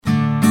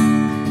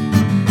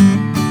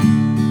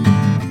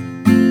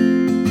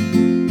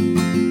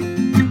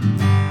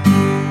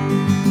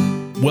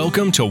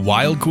Welcome to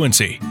Wild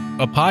Quincy,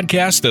 a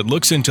podcast that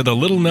looks into the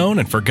little-known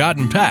and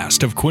forgotten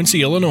past of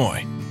Quincy,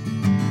 Illinois.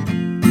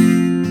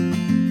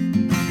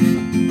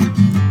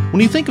 When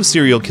you think of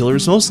serial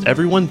killers, most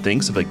everyone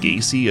thinks of a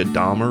Gacy, a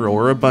Dahmer,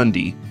 or a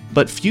Bundy,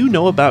 but few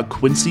know about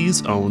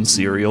Quincy's own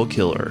serial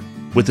killer.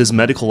 With his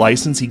medical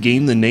license, he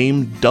gained the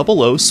name 00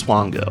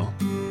 Swango.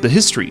 The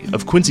history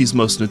of Quincy's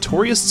most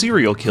notorious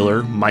serial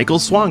killer, Michael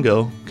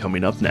Swango,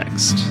 coming up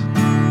next.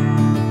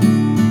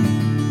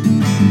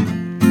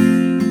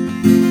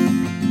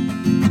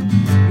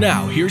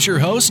 Now, here's your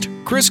host,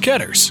 Chris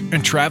Ketters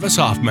and Travis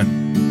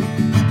Hoffman.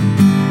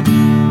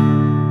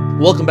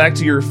 Welcome back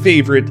to your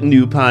favorite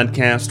new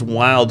podcast,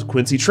 Wild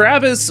Quincy.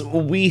 Travis,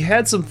 we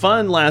had some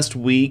fun last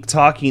week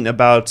talking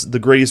about the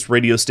greatest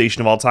radio station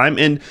of all time.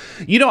 And,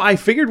 I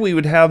figured we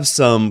would have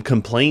some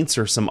complaints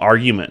or some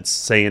arguments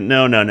saying,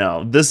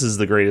 no, this is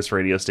the greatest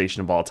radio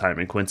station of all time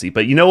in Quincy.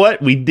 But you know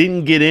what? We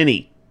didn't get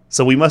any.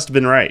 So we must have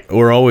been right.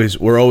 We're always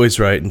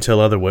right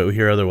until we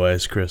hear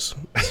otherwise, Chris.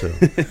 So,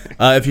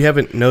 if you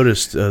haven't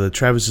noticed,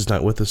 Travis is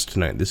not with us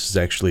tonight. This is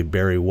actually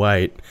Barry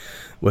White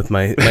with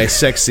my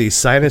sexy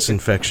sinus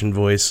infection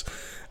voice.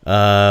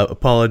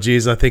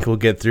 Apologies, I think we'll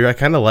get through. I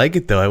kind of like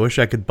it, though. I wish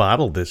I could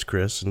bottle this,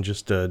 Chris, and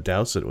just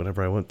douse it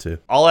whenever I want to.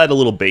 I'll add a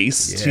little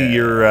bass to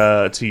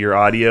your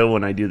audio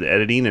when I do the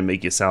editing and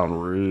make you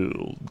sound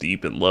real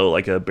deep and low,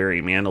 like a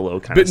Barry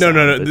Manilow kind of sound.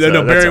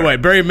 No, Barry White.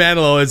 Right. Barry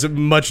Manilow is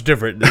much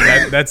different.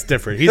 That's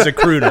different. He's a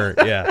crooner,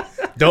 yeah.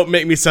 Don't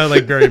make me sound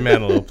like Barry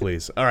Manilow,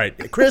 please. All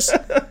right, Chris,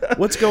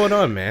 what's going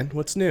on, man?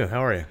 What's new?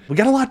 How are you? We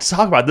got a lot to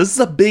talk about. This is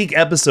a big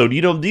episode.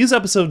 These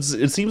episodes,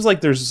 it seems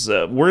like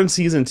we're in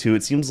season 2.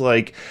 It seems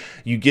like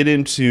you get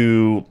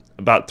into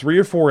about 3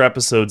 or 4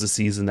 episodes a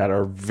season that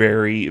are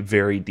very,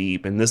 very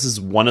deep. And this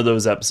is one of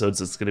those episodes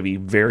that's going to be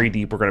very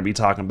deep. We're going to be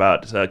talking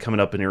about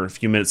coming up in here in a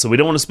few minutes. So we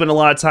don't want to spend a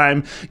lot of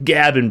time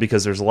gabbing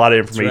because there's a lot of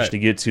information to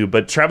get to.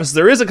 But Travis,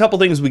 there is a couple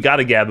things we got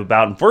to gab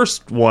about. And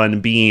first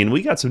one being,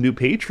 we got some new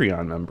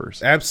Patreon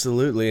members.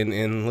 Absolutely.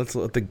 And let's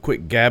let the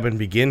quick gabbing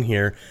begin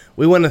here.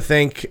 We want to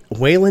thank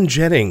Waylon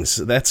Jennings.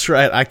 That's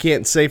right. I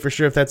can't say for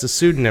sure if that's a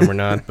pseudonym or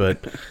not,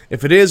 but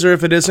if it is or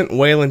if it isn't,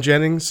 Waylon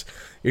Jennings,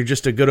 you're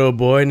just a good old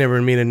boy,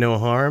 never meaning no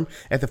harm.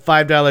 At the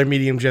 $5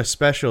 Medium Jeff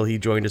special, he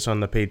joined us on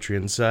the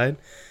Patreon side.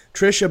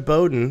 Trisha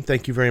Bowden,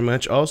 thank you very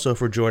much also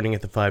for joining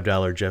at the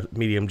 $5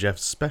 Medium Jeff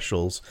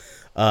specials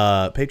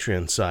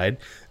Patreon side.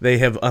 They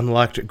have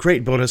unlocked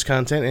great bonus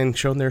content and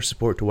shown their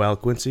support to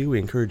Wild Quincy. We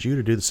encourage you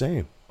to do the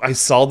same. I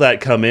saw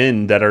that come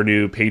in, that our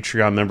new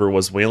Patreon member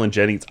was Waylon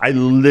Jennings. I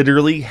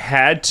literally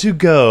had to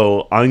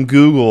go on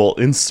Google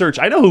and search.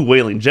 I know who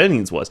Waylon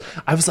Jennings was.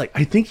 I was like,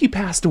 I think he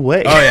passed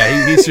away. Oh,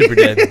 yeah, he's super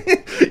dead.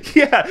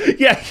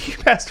 yeah, he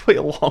passed away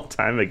a long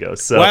time ago.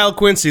 So Wild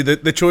Quincy,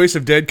 the choice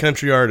of dead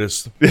country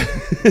artists.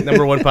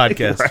 Number 1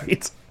 podcast.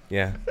 Right.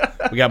 Yeah.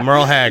 We got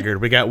Merle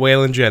Haggard. We got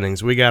Waylon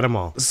Jennings. We got them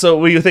all. So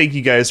we thank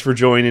you guys for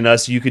joining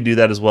us. You can do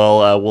that as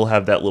well. We'll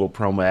have that little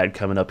promo ad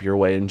coming up your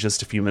way in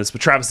just a few minutes.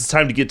 But Travis, it's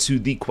time to get to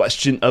the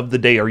question of the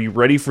day. Are you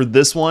ready for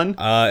this one?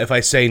 If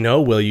I say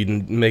no, will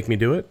you make me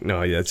do it?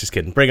 No, yeah, just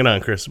kidding. Bring it on,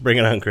 Chris.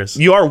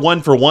 You are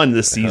 1 for 1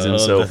 this season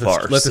so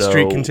far. Let the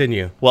streak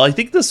continue. Well, I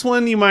think this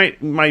one you might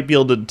be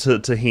able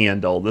to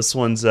handle. This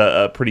one's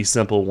a pretty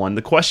simple one.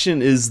 The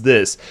question is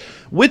this: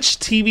 which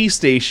TV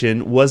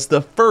station was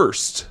the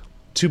first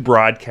to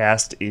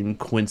broadcast in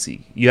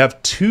Quincy? You have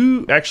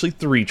 3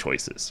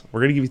 choices. We're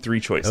going to give you 3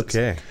 choices.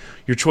 Okay.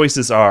 Your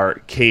choices are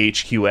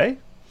KHQA,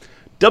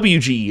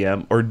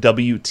 WGEM, or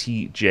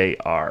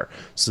WTJR.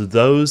 So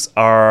those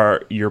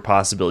are your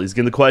possibilities.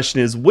 Again, the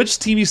question is, which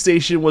TV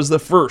station was the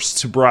first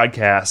to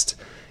broadcast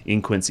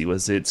in Quincy?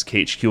 Was it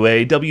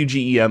KHQA,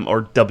 WGEM,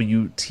 or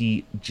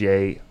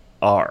WTJR?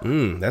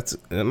 That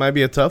might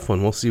be a tough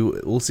one. We'll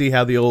see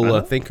how the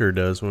old thinker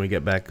does when we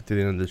get back to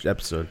the end of the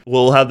episode.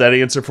 We'll have that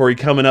answer for you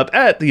coming up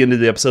at the end of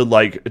the episode,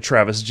 like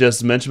Travis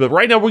just mentioned. But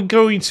right now, we're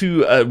going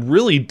to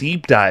really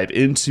deep dive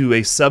into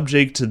a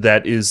subject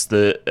that is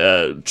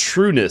the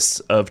trueness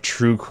of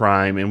true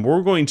crime, and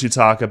we're going to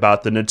talk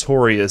about the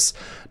notorious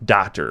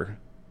doctor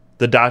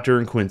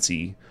in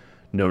Quincy,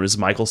 known as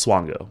Michael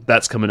Swango.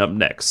 That's coming up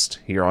next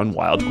here on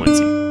Wild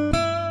Quincy.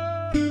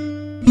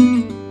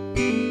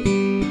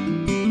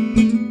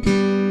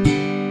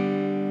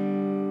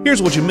 Here's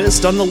what you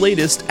missed on the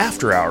latest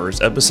After Hours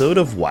episode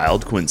of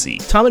Wild Quincy.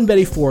 Tom and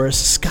Betty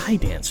Forrest, sky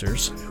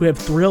dancers, who have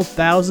thrilled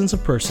thousands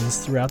of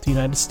persons throughout the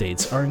United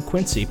States, are in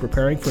Quincy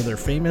preparing for their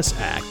famous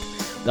act.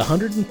 The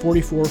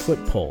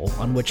 144-foot pole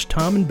on which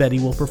Tom and Betty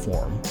will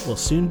perform will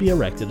soon be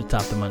erected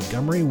atop the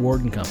Montgomery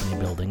Ward & Company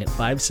building at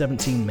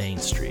 517 Main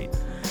Street.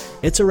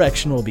 Its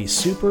erection will be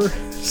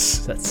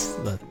that's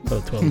the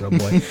 12-year-old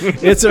boy.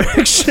 Its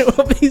erection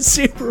will be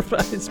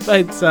supervised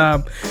by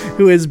Tom,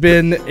 who has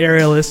been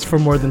aerialist for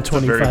more than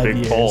 25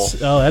 years. Pole.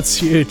 Oh, that's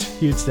huge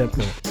step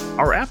forward.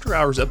 Our After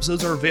Hours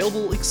episodes are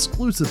available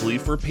exclusively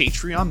for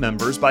Patreon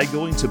members by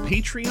going to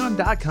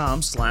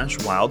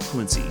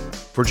patreon.com/WildQuincy.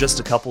 For just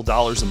a couple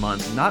dollars a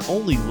month, not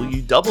only will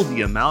you double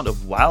the amount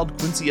of Wild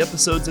Quincy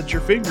episodes at your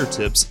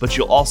fingertips, but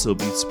you'll also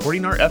be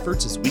supporting our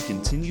efforts as we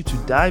continue to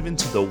dive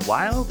into the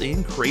wild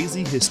and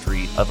crazy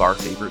history of our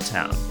favorite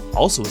town.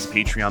 Also, as a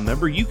Patreon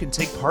member, you can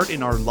take part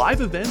in our live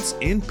events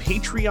and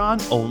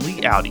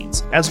Patreon-only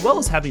outings, as well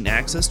as having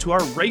access to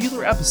our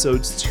regular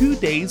episodes 2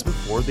 days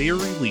before they are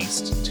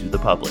released to the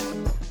public.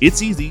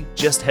 It's easy.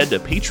 Just head to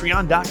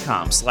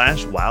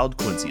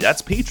patreon.com/WildQuincy.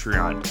 That's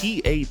Patreon,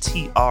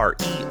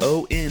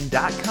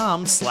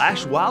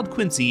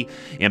 patreon.com/WildQuincy,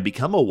 and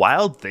become a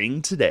wild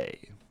thing today.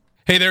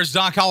 Hey, there's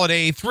Doc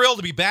Holliday. Thrilled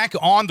to be back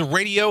on the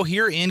radio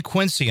here in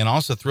Quincy, and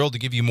also thrilled to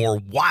give you more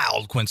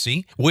Wild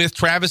Quincy with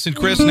Travis and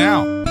Chris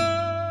now.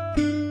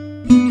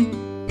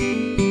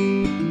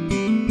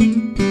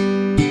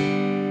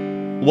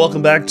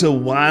 Welcome back to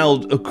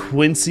Wild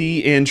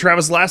Quincy. And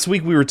Travis, last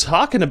week we were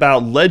talking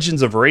about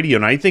legends of radio,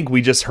 and I think we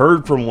just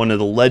heard from one of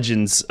the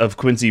legends of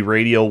Quincy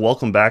radio.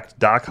 Welcome back,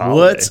 Doc Holliday.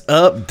 What's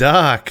up,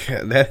 Doc?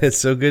 That is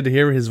so good to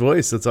hear his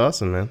voice. That's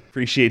awesome, man.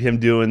 Appreciate him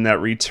doing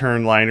that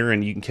return liner,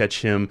 and you can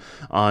catch him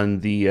on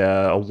the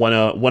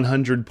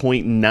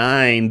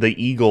 100.9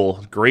 The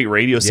Eagle. Great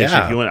radio station.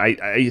 Yeah. If you want,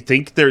 I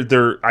think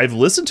they're I've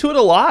listened to it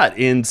a lot,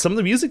 and some of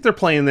the music they're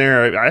playing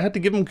there, I had to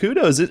give them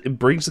kudos. It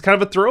brings kind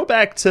of a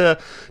throwback to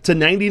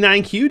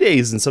 99Q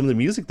days and some of the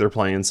music they're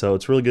playing, so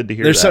it's really good to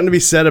hear. There's something to be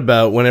said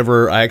about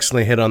whenever I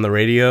accidentally hit on the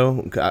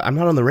radio. I'm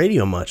not on the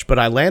radio much, but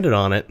I landed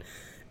on it,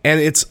 and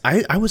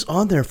I was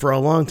on there for a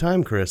long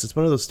time, Chris. It's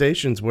one of those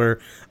stations where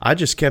I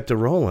just kept it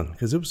rolling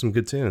because it was some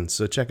good tunes.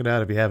 So check it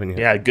out if you haven't yet.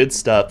 Yeah, good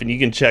stuff. And you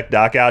can check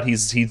Doc out.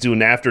 He's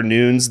doing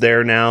afternoons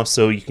there now,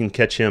 so you can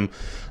catch him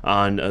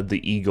on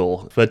the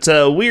Eagle. But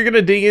we're going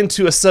to dig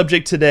into a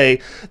subject today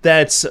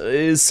that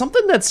is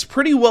something that's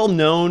pretty well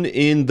known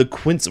in the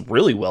Quincy,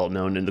 really well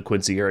known in the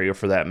Quincy area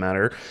for that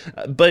matter,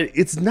 but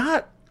it's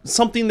not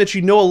something that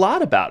you know a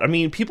lot about. I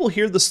mean, people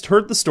heard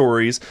the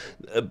stories,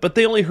 but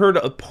they only heard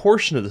a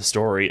portion of the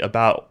story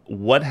about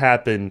what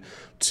happened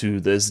to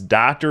this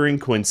doctor in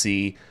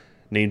Quincy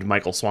named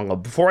Michael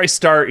Swongo. Before I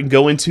start and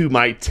go into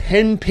my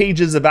 10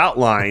 pages of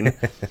outline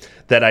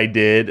that I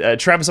did,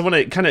 Travis, I want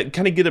to kind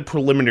of get a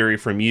preliminary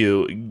from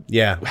you.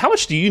 Yeah. How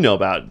much do you know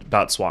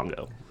about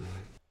Swongo?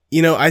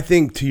 You know, I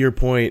think to your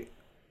point,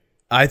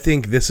 I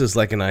think this is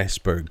like an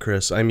iceberg,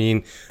 Chris. I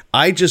mean,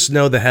 I just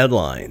know the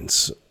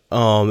headlines.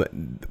 I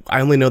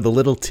only know the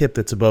little tip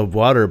that's above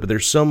water, but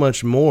there's so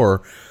much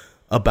more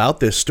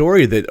about this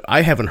story that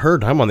I haven't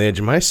heard. I'm on the edge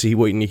of my seat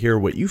waiting to hear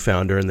what you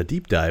found during the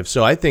deep dive.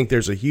 So I think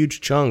there's a huge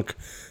chunk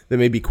that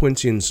maybe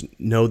Quincyans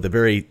know the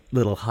very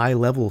little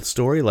high-level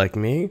story like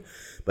me,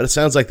 but it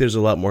sounds like there's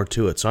a lot more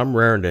to it. So I'm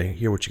raring to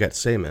hear what you got to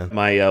say, man.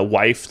 My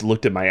wife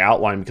looked at my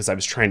outline because I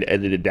was trying to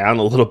edit it down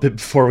a little bit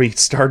before we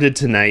started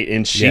tonight,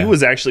 and she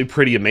was actually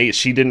pretty amazed.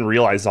 She didn't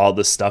realize all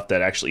the stuff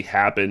that actually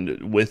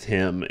happened with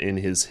him in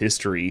his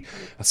history.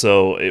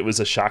 So it was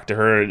a shock to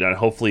her, and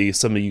hopefully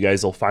some of you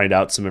guys will find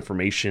out some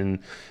information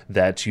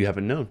that you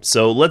haven't known.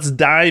 So let's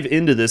dive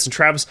into this. And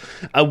Travis,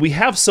 we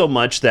have so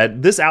much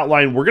that this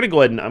outline, we're going to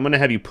go ahead and I'm going to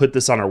have you put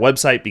this on our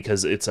website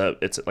because it's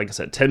like I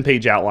said,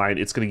 10-page outline.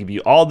 It's going to give you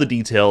all the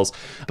details,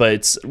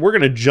 but we're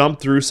going to jump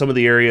through some of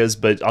the areas,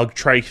 but I'll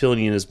try filling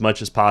you in as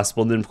much as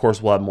possible. And then of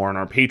course we'll have more on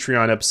our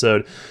Patreon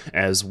episode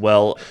as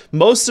well.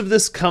 Most of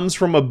this comes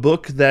from a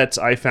book that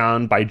I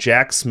found by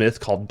Jack Smith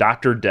called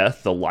Dr.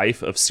 Death, The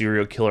Life of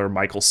Serial Killer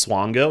Michael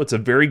Swongo. It's a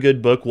very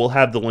good book. We'll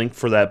have the link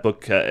for that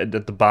book at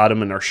the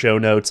bottom in our show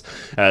notes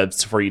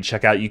for you to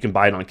check out. You can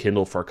buy it on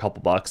Kindle for a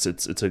couple bucks.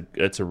 It's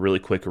a really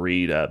quick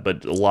read,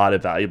 but a lot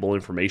of valuable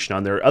information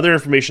on there. Other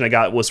information I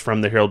got was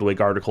from the Herald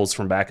Whig articles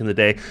from back in the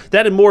day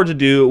that had more to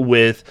do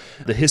with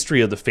the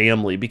history of the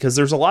family, because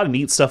there's a lot of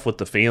neat stuff with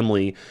the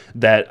family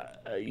that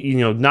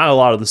not a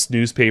lot of the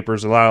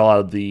newspapers, not a lot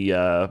of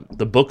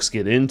the books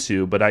get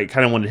into, but I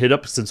kind of wanted to hit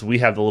up since we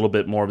have a little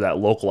bit more of that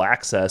local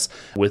access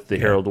with the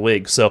Herald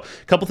Whig. So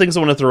a couple things I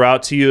want to throw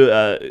out to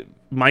you.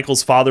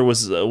 Michael's father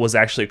was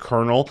actually a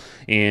colonel,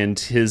 and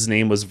his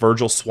name was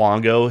Virgil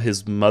Swongo.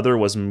 His mother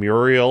was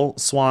Muriel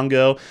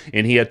Swongo,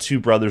 and he had two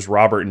brothers,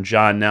 Robert and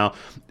John. Now,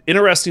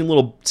 interesting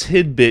little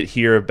tidbit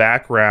here of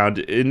background.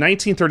 In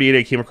 1938,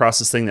 I came across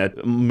this thing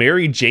that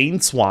Mary Jane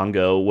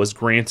Swongo was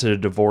granted a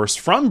divorce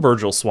from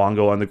Virgil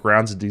Swongo on the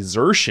grounds of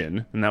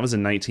desertion, and that was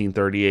in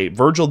 1938.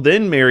 Virgil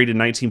then married in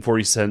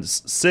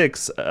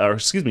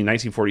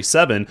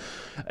 1947,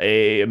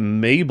 a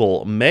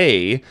Mabel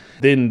May.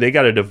 Then they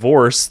got a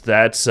divorce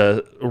that's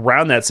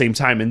around that same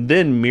time, and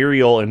then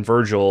Muriel and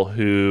Virgil,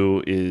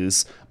 who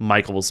is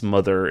Michael's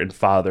mother and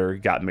father,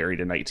 got married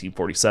in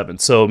 1947.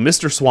 So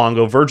Mr.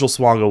 Swongo, Virgil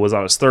Swongo, was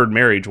on his third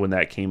marriage when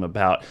that came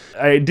about.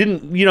 I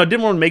didn't want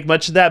to make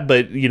much of that,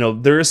 but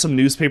there is some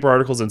newspaper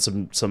articles and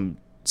some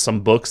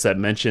some books that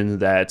mentioned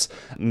that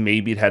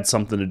maybe it had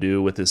something to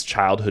do with his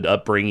childhood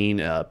upbringing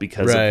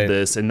because of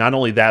this. And not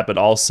only that, but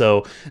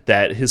also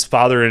that his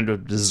father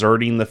ended up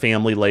deserting the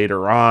family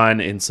later on.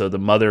 And so the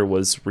mother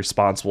was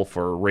responsible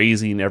for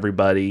raising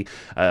everybody.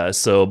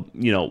 So,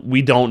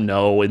 we don't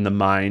know in the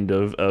mind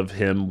of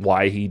him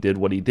why he did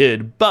what he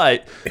did.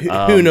 But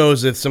who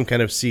knows if some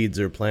kind of seeds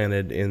are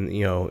planted in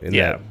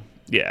that.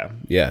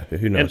 Yeah,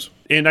 who knows?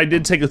 And I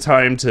did take the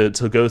time to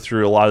go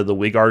through a lot of the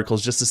Whig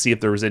articles just to see if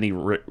there was any,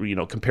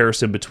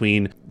 comparison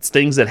between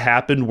things that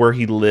happened where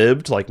he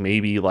lived, like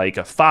maybe like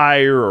a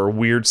fire or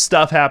weird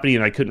stuff happening,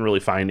 and I couldn't really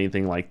find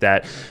anything like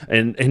that.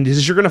 And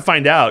as you're going to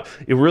find out,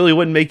 it really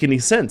wouldn't make any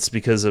sense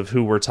because of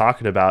who we're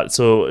talking about.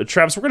 So,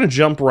 Travis, we're going to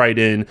jump right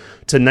in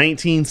to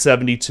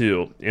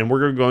 1972, and we're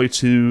going to go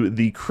to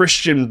the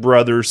Christian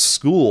Brothers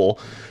School,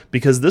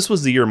 because this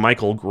was the year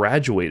Michael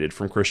graduated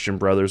from Christian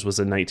Brothers, was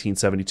in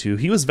 1972.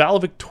 He was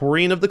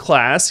valedictorian of the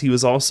class. He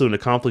was also an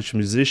accomplished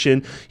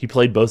musician. He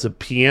played both the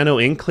piano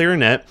and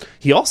clarinet.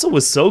 He also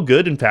was so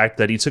good, in fact,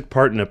 that he took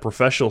part in a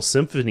professional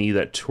symphony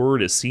that toured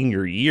his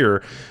senior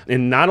year.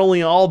 And not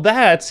only all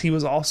that, he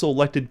was also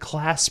elected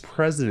class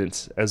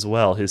president as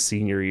well his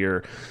senior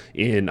year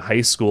in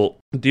high school.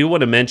 I do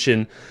want to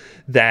mention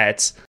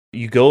that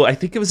I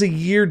think it was a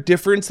year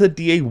difference that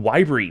D.A.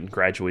 Wybreen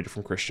graduated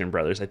from Christian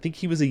Brothers. I think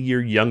he was a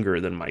year younger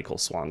than Michael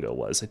Swango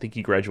was. I think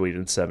he graduated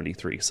in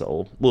 73. So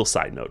a little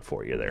side note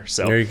for you there.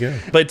 So there you go.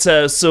 But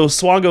so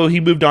Swango, he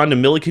moved on to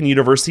Millikan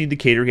University in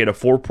Decatur. He had a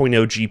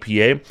 4.0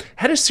 GPA.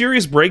 Had a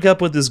serious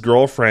breakup with his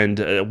girlfriend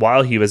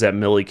while he was at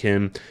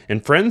Millikan.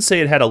 And friends say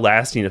it had a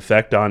lasting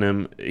effect on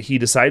him. He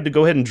decided to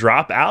go ahead and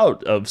drop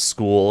out of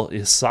school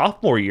his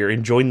sophomore year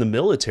and join the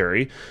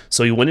military.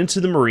 So he went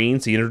into the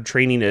Marines. He entered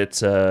training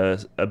at a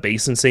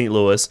base in St.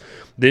 Louis.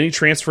 Then he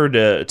transferred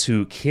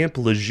to Camp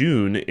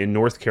Lejeune in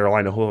North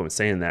Carolina. I hope I'm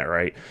saying that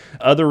right.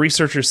 Other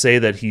researchers say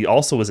that he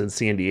also was in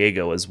San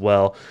Diego as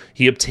well.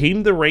 He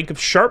obtained the rank of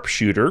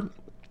sharpshooter.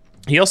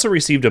 He also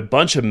received a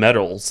bunch of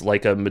medals,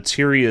 like a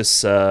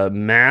Meritorious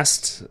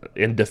Mast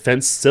and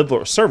Defense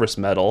Civil Service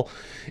Medal,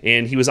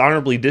 and he was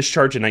honorably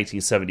discharged in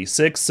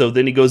 1976. So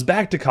then he goes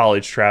back to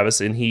college,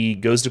 Travis, and he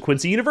goes to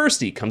Quincy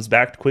University, comes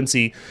back to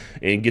Quincy,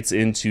 and gets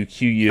into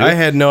QU. I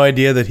had no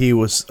idea that he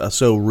was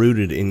so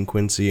rooted in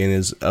Quincy and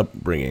his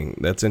upbringing.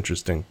 That's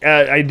interesting.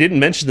 I didn't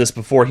mention this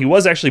before. He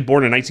was actually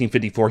born in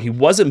 1954. He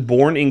wasn't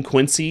born in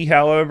Quincy,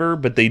 however,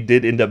 but they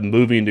did end up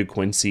moving to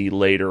Quincy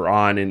later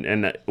on,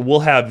 and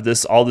we'll have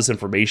all this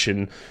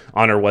information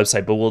on our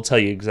website, but we'll tell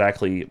you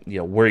exactly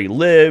where he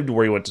lived,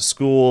 where he went to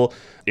school,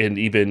 and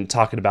even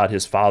talking about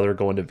his father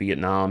going to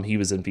Vietnam. He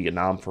was in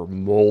Vietnam for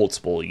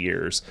multiple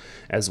years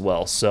as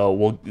well,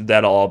 so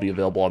that'll all be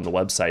available on the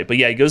website. But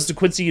yeah, he goes to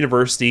Quincy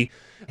University.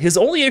 His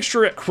only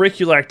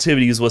extracurricular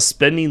activities was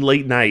spending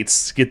late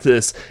nights, get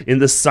this, in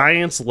the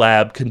science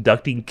lab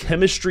conducting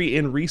chemistry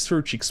and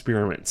research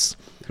experiments.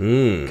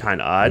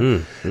 Kind of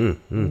odd.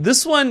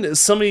 This one,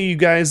 some of you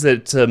guys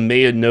that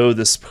may know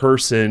this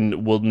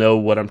person will know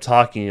what I'm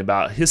talking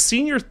about. His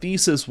senior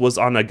thesis was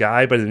on a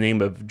guy by the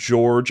name of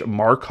George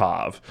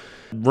Markov.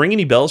 Ring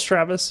any bells,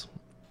 Travis?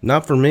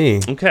 Not for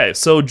me. Okay,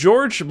 so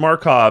George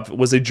Markov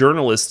was a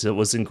journalist that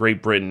was in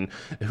Great Britain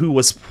who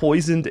was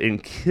poisoned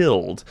and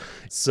killed.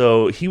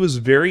 So he was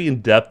very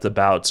in-depth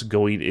about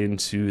going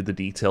into the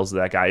details of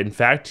that guy. In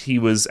fact, he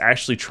was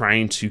actually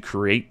trying to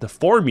create the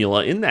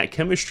formula in that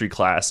chemistry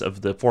class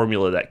of the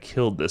formula that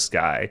killed this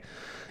guy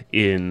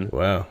in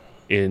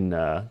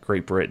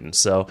Great Britain.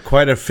 So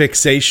quite a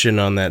fixation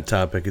on that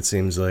topic, it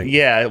seems like.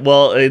 Yeah,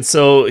 well, and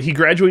so he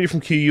graduated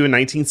from QU in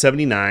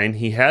 1979.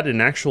 He had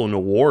an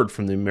award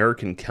from the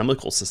American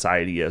Chemical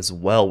Society as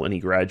well when he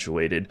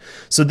graduated.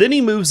 So then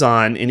he moves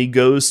on and he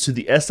goes to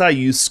the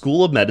SIU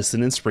School of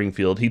Medicine in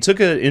Springfield. He took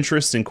an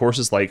interest in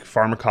courses like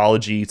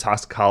pharmacology,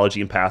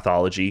 toxicology, and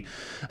pathology.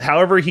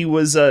 However, he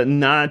was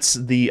not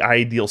the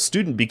ideal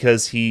student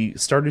because he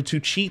started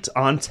to cheat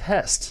on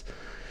tests.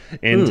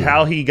 And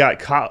how he got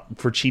caught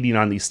for cheating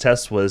on these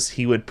tests was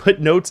he would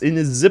put notes in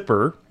his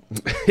zipper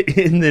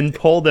and then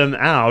pull them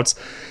out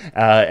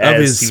out of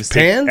his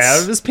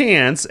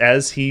pants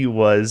as he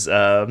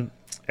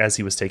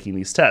was taking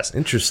these tests.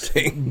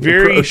 Interesting.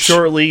 Very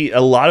shortly,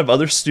 a lot of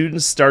other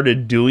students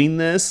started doing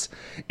this,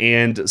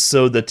 and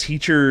so the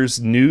teachers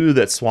knew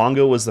that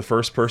Swango was the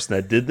first person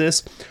that did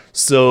this.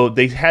 So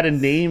they had a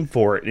name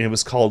for it, and it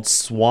was called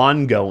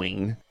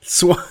Swangoing.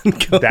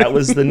 Swangoing. That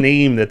was the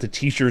name that the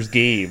teachers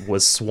gave,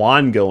 was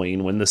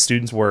Swangoing, when the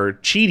students were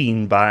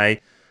cheating by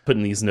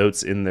putting these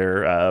notes in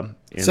their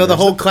so the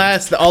whole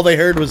class, all they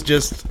heard was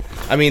just,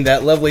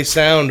 that lovely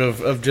sound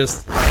of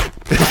just...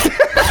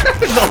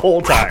 the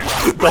whole time.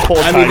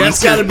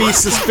 That's got to be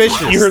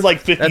suspicious. You heard like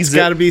 50 That's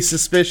got to be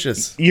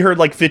suspicious. You heard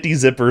like 50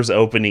 zippers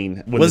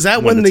opening. Was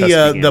that when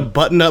the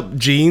button-up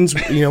jeans,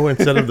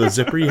 instead of the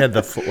zipper, you had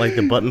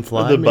the button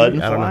fly? The button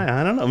fly?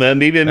 I don't know, man.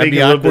 Maybe it'd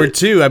be awkward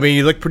too.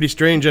 You look pretty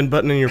strange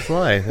unbuttoning your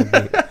fly.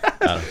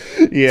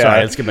 Yeah.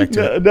 Sorry, let's get back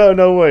to it.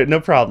 No way, no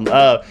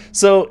problem.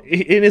 So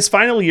in his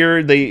final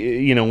year,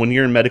 when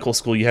you're in medical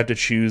school, you have to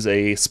choose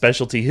a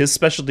specialty. His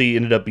specialty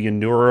ended up being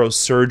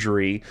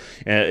neurosurgery.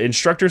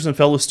 Instructors and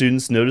fellow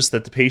students noticed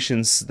that the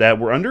patients that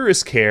were under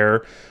his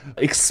care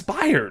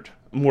expired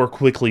more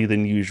quickly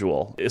than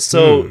usual.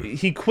 So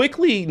he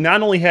quickly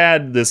not only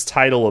had this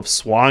title of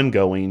Swan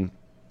going,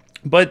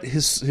 but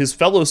his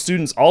fellow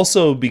students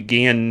also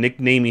began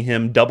nicknaming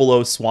him 00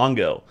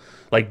 Swango,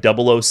 like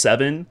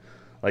 007,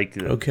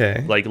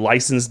 like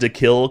License to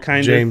Kill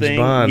kind James of thing.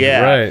 Bond,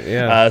 yeah, right,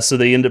 yeah. So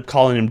they end up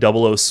calling him 00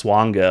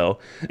 Swango.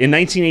 In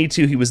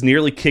 1982, he was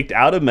nearly kicked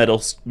out of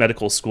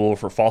medical school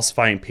for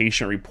falsifying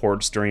patient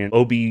reports during an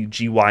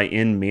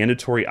OBGYN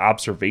mandatory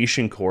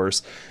observation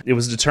course. It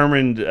was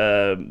determined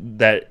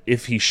that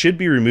if he should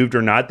be removed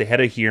or not. They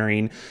had a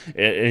hearing.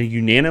 A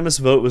unanimous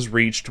vote was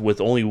reached with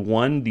only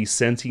one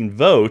dissenting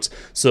vote.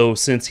 So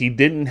since he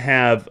didn't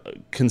have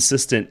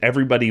consistent,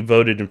 everybody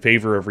voted in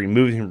favor of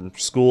removing him from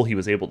school, he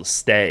was able to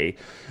stay.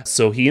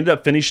 So he ended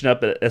up finishing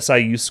up at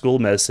SIU School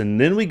of Medicine.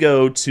 Then we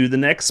go to the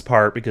next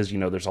part because,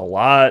 there's a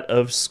lot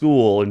of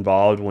school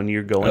involved when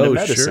you're going to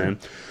medicine.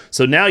 Sure.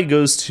 So now he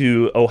goes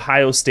to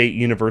Ohio State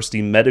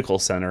University Medical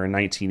Center in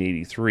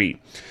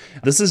 1983.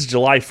 This is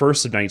July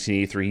 1st of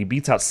 1983. He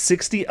beats out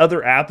 60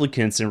 other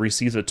applicants and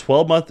receives a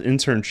 12-month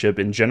internship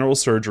in general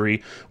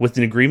surgery with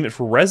an agreement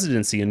for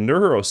residency in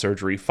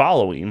neurosurgery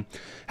following.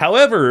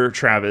 However,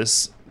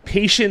 Travis,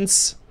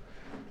 patients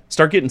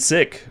start getting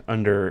sick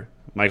under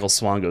Michael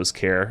Swango's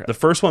care. The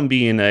first one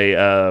being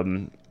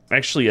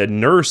actually a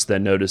nurse that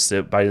noticed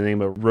it by the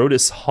name of Rhoda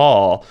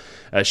Hall.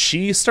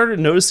 She started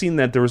noticing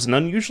that there was an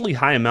unusually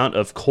high amount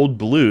of cold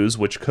blues,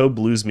 which cold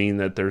blues mean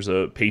that there's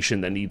a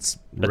patient that needs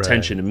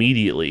attention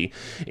immediately.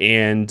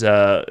 And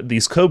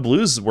these cold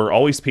blues were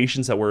always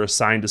patients that were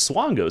assigned to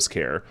Swango's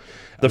care.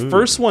 The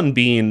first one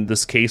being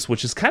this case,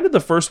 which is kind of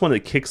the first one that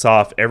kicks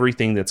off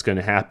everything that's going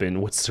to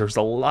happen, which there's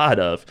a lot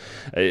of.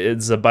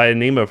 It's by the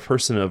name of a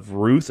person of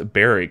Ruth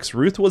Barracks.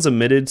 Ruth was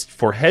admitted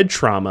for head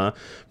trauma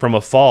from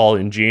a fall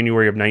in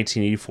January of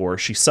 1984.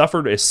 She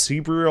suffered a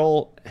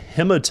cerebral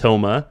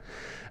hematoma.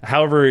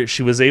 However,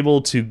 she was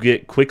able to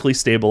get quickly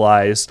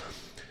stabilized.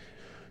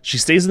 She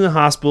stays in the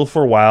hospital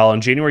for a while. On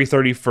January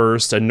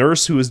 31st, a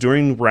nurse who was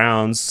doing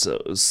rounds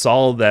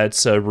saw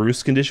that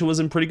Ruth's condition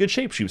was in pretty good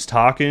shape. She was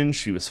talking,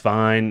 she was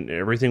fine,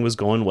 everything was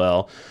going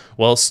well.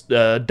 Well,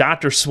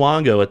 Dr.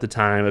 Swango at the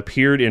time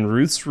appeared in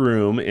Ruth's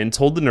room and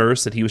told the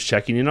nurse that he was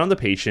checking in on the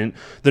patient.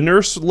 The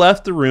nurse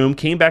left the room,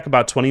 came back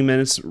about 20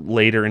 minutes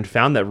later, and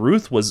found that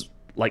Ruth was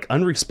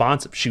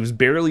unresponsive. She was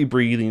barely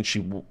breathing.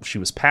 She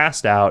was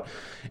passed out,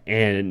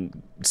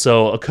 and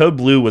so a code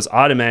blue was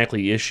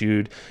automatically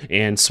issued,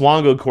 and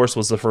Swango, of course,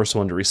 was the first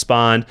one to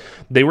respond.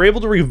 They were able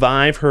to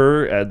revive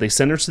her. They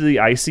sent her to the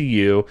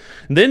ICU.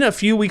 And then a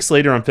few weeks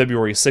later, on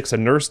February 6th, a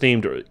nurse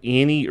named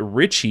Annie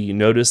Ritchie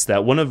noticed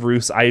that one of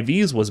Ruth's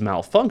IVs was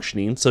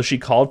malfunctioning, so she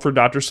called for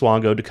Dr.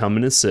 Swango to come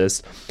and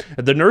assist.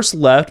 The nurse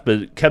left,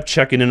 but kept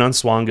checking in on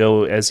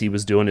Swango as he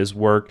was doing his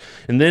work.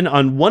 And then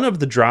on one of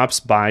the drops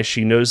by,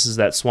 she notices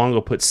that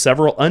Swango put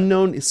several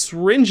unknown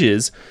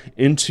syringes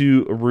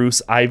into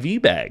Ruth's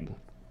IV bag.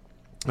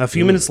 A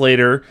few minutes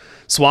later,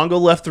 Swango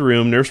left the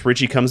room, Nurse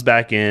Ritchie comes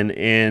back in,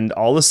 and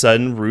all of a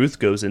sudden, Ruth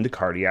goes into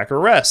cardiac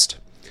arrest.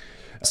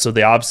 So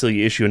they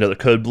obviously issue another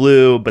code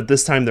blue, but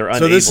this time they're unable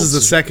to... So this is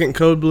the second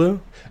code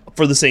blue?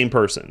 For the same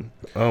person.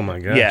 Oh my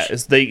gosh. Yeah,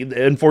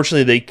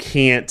 unfortunately, they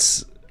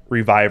can't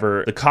revive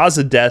her. The cause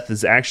of death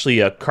is actually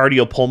a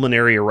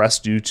cardiopulmonary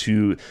arrest due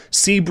to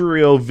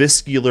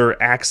cerebrovascular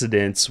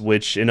accidents,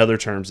 which in other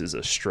terms is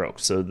a stroke.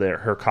 So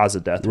her cause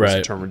of death was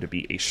determined to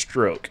be a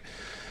stroke.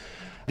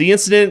 The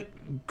incident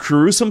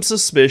grew some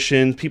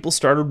suspicion. People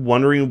started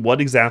wondering what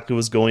exactly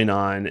was going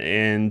on,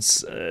 and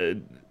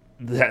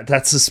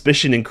that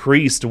suspicion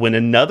increased when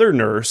another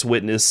nurse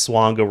witnessed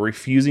Swango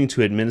refusing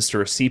to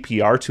administer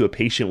CPR to a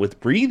patient with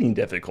breathing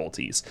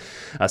difficulties.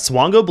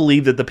 Swango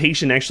believed that the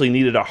patient actually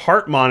needed a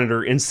heart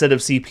monitor instead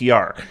of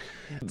CPR.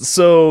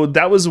 So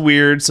that was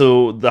weird.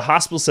 So the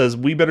hospital says,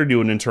 we better do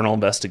an internal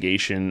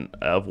investigation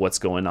of what's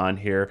going on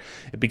here,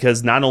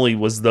 because not only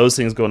was those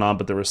things going on,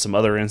 but there were some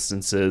other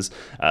instances.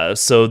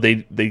 So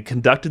they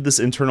conducted this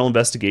internal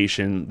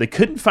investigation. They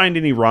couldn't find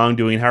any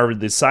wrongdoing. However,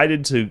 they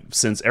decided to,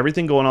 since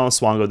everything going on with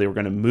Swango, they were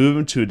going to move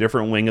him to a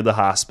different wing of the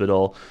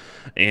hospital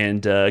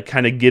and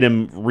kind of get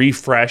him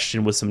refreshed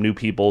and with some new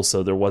people.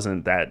 So there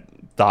wasn't that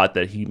thought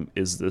that he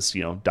is this,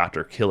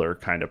 Dr. Killer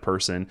kind of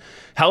person.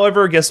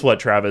 However, guess what,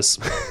 Travis?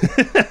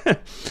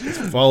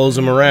 Follows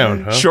him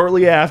around, huh?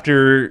 Shortly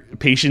after,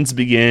 patients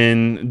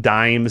begin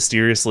dying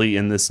mysteriously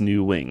in this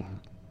new wing.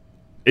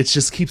 It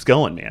just keeps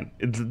going, man.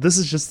 This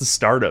is just the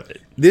start of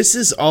it. This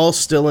is all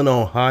still in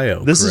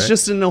Ohio, This correct? is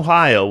just in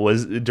Ohio,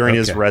 was during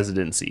his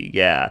residency,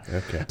 yeah.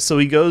 Okay. So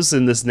he goes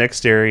in this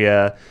next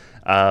area,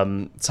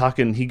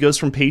 he goes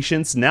from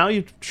patients, now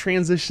he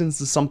transitions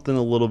to something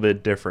a little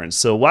bit different.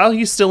 So while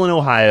he's still in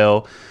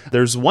Ohio,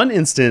 there's one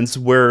instance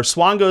where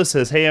Swango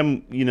says, hey,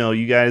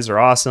 you guys are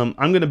awesome,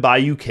 I'm going to buy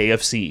you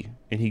KFC.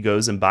 And he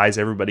goes and buys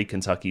everybody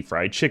Kentucky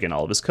Fried Chicken,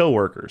 all of his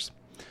coworkers.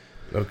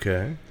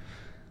 Okay.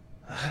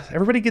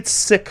 Everybody gets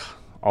sick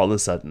all of a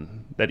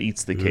sudden that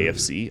eats the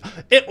KFC.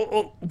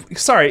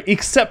 Sorry,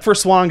 except for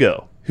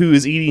Swango, who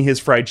is eating his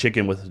fried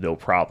chicken with no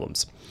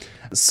problems.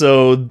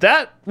 So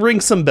that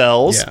rings some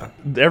bells. Yeah.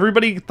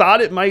 Everybody thought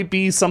it might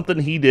be something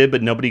he did,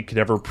 but nobody could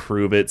ever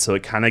prove it. So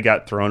it kind of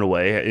got thrown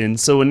away. And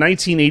so in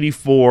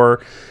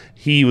 1984,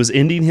 he was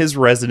ending his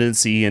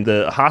residency, and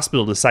the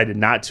hospital decided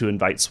not to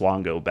invite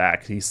Swango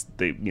back.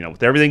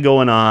 With everything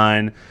going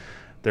on,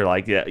 they're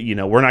like, yeah,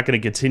 we're not going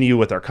to continue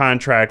with our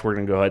contract. We're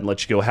going to go ahead and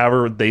let you go.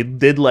 However, they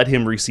did let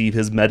him receive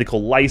his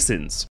medical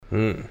license.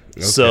 Okay.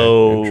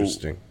 So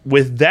Interesting.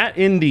 with that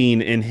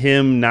ending and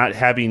him not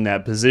having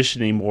that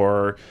position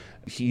anymore,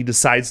 he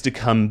decides to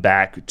come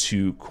back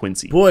to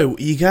Quincy. Boy,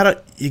 you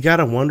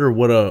gotta wonder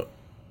what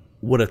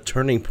a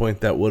turning point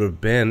that would have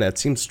been. That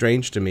seems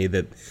strange to me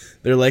that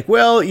they're like,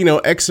 well,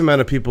 X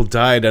amount of people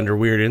died under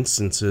weird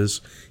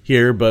instances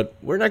here, but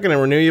we're not going to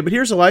renew you. But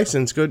here's a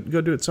license. Go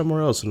do it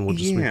somewhere else, and we'll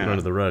just sweep it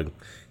under the rug.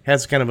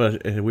 Has kind of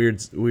a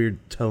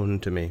weird tone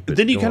to me. But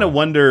then you kind of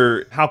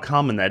wonder how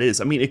common that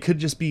is. I mean, it could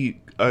just be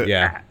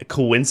a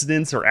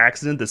coincidence or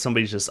accident that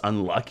somebody's just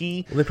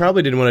unlucky. Well, they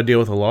probably didn't want to deal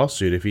with a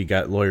lawsuit if he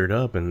got lawyered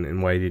up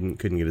and why he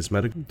couldn't get his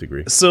medical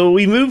degree. So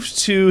we moved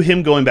to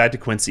him going back to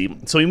Quincy.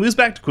 So he moves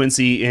back to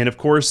Quincy, and of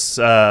course,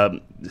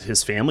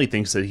 his family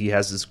thinks that he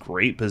has this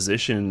great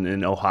position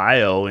in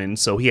Ohio, and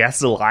so he has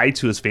to lie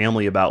to his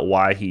family about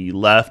why he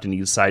left, and he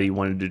decided he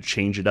wanted to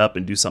change it up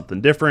and do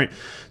something different.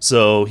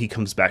 So he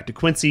comes back to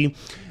Quincy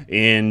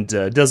and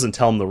doesn't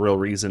tell them the real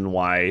reason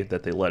why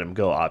that they let him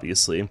go,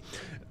 obviously.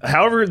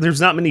 However,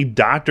 there's not many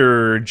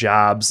doctor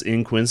jobs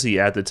in Quincy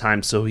at the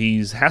time, so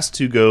he has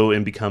to go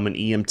and become an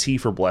EMT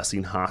for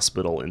Blessing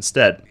Hospital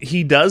instead.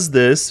 He does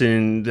this,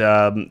 and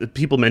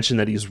people mention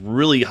that he's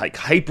really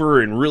hyper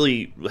and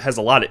really has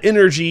a lot of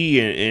energy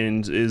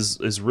and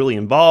is really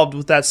involved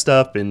with that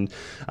stuff. And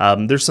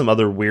there's some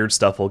other weird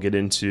stuff we'll get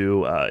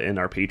into in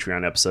our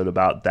Patreon episode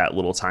about that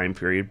little time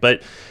period.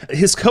 But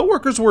his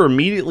coworkers were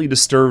immediately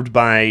disturbed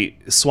by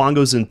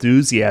Swango's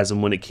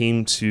enthusiasm when it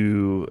came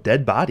to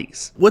dead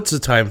bodies. What's the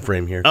time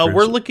frame here?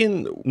 We're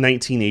looking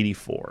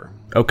 1984.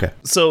 Okay.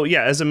 So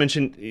yeah, as I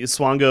mentioned,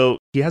 Swango,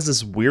 he has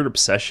this weird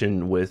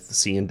obsession with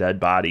seeing dead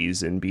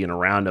bodies and being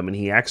around them, and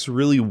he acts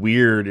really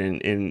weird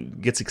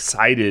and gets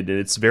excited, and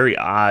it's very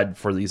odd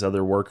for these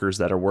other workers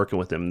that are working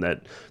with him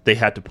that they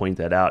had to point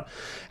that out.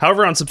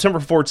 However, on September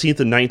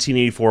 14th of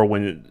 1984,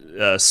 when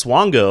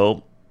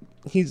Swango,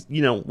 he's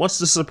wants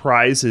to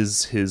surprise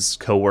his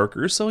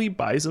coworkers, so he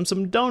buys them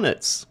some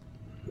donuts.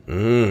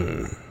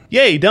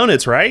 Yay,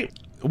 donuts, right?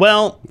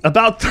 Well,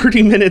 about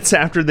 30 minutes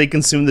after they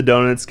consume the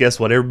donuts, guess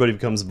what? Everybody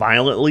becomes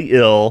violently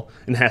ill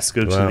and has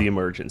to go to the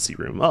emergency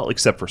room. Well,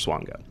 except for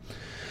Swango.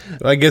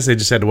 Well, I guess they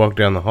just had to walk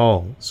down the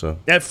hall. So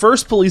at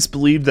first, police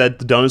believed that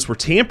the donuts were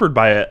tampered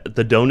by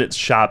the donut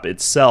shop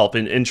itself.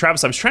 And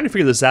Travis, I was trying to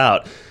figure this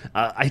out.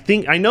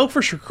 I know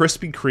for sure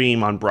Krispy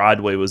Kreme on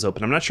Broadway was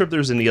open. I'm not sure if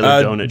there's any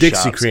other donut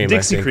Dixie shops. Cream,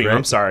 Dixie I think, Cream. right?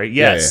 I'm sorry.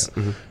 Yes.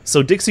 Yeah. Mm-hmm.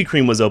 So Dixie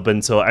Cream was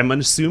open. So I'm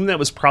gonna assume that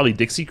was probably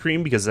Dixie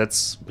Cream because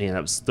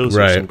those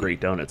are some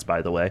great donuts,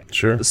 by the way.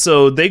 Sure.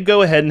 So they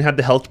go ahead and have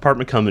the health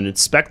department come and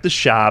inspect the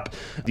shop.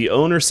 The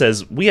owner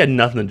says, we had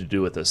nothing to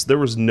do with this. There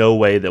was no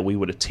way that we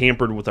would have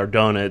tampered with our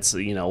donuts.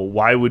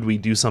 Why would we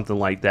do something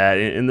like that?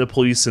 And the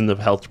police and the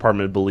health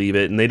department believe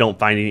it, and they don't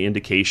find any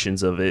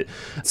indications of it.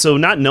 So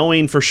not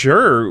knowing for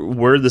sure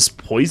where this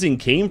poison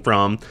came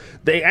from,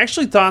 they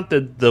actually thought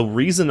that the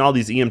reason all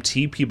these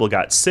EMT people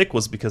got sick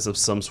was because of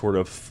some sort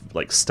of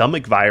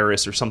stomach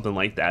virus or something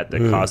like that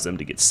caused them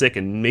to get sick,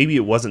 and maybe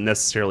it wasn't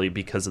necessarily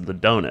because of the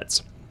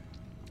donuts.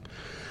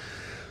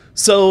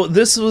 So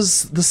this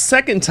was the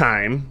second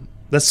time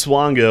that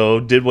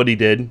Swango did what he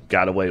did,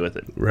 got away with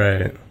it.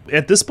 Right.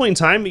 At this point in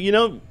time,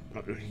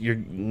 you're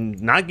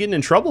not getting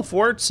in trouble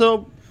for it,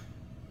 so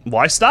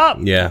why stop?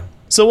 Yeah.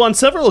 So on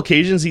several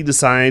occasions, he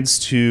decides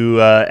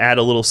to add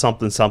a little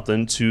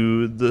something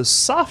to the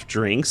soft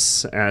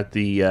drinks at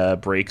the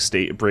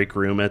break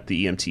room at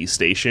the EMT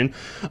station.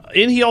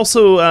 And he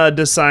also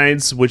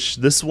decides, which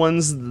this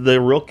one's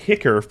the real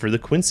kicker for the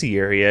Quincy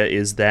area,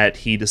 is that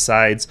he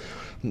decides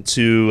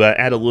to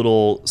add a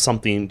little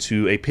something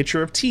to a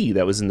pitcher of tea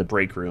that was in the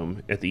break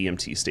room at the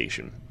EMT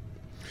station.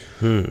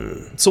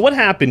 So what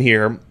happened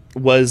here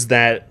was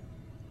that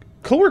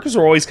coworkers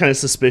are always kind of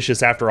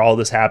suspicious after all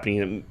this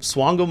happening, and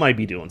Swango might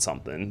be doing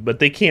something, but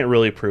they can't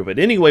really prove it.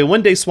 Anyway,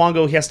 one day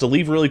Swango has to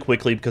leave really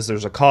quickly because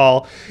there's a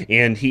call,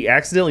 and he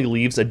accidentally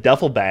leaves a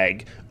duffel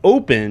bag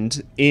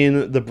opened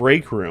in the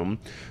break room.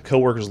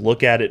 Coworkers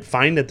look at it,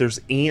 find that there's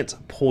ant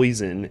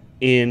poison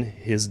in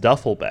his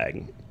duffel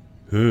bag.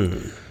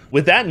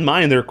 With that in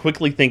mind, they're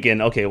quickly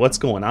thinking, okay, what's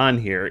going on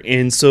here?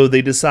 And so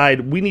they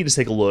decide we need to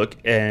take a look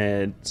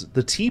at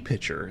the tea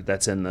pitcher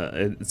it's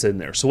in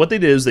there. So what they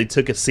did is they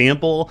took a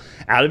sample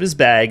out of his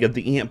bag of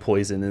the ant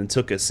poison and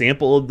took a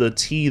sample of the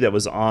tea that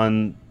was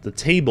on the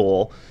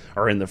table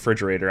or in the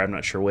refrigerator, I'm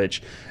not sure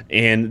which,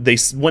 and they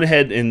went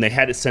ahead and they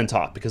had it sent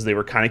off because they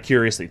were kind of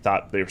curious. They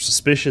thought they were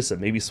suspicious that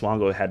maybe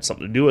Swango had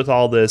something to do with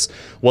all this.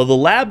 Well, the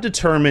lab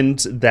determined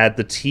that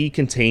the tea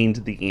contained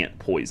the ant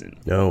poison.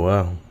 Oh,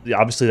 wow.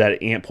 Obviously,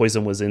 that ant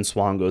poison was in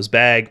Swango's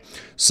bag,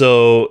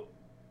 so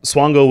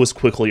Swango was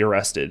quickly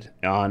arrested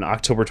on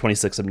October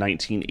 26th of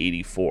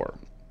 1984.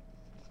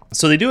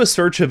 So they do a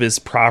search of his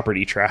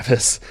property,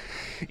 Travis,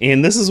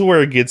 and this is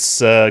where it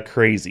gets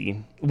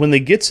crazy. When they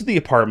get to the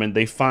apartment,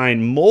 they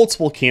find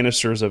multiple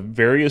canisters of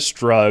various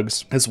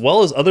drugs, as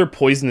well as other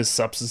poisonous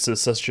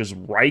substances such as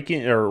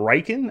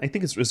ricin. I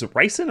think is it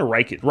ricin or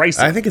ricin?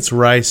 Ricin. I think it's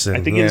ricin.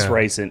 I think it is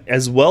ricin,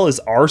 as well as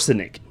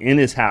arsenic in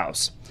his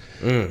house.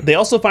 They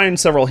also find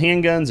several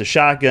handguns, a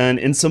shotgun,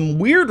 and some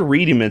weird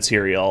reading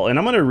material. And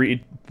I'm going to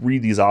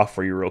read these off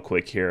for you real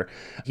quick here.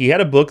 He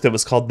had a book that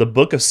was called The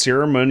Book of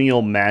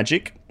Ceremonial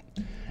Magic,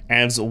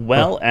 as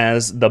well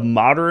as The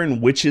Modern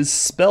Witch's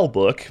Spell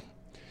Book.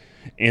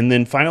 And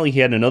then finally, he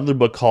had another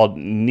book called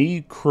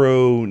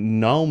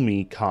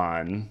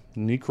Necronomicon.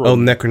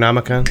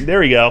 Necronomicon?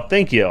 There we go.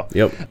 Thank you.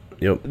 Yep.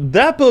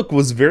 That book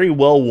was very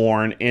well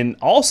worn, and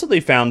also they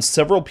found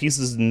several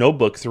pieces of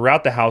notebook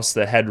throughout the house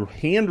that had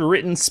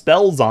handwritten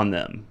spells on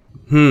them.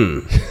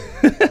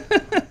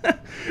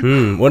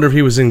 Wonder if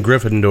he was in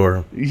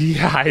Gryffindor.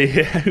 Yeah,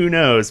 who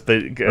knows?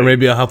 But or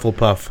maybe a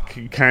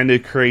Hufflepuff. Kind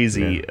of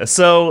crazy. Yeah.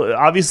 So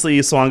obviously,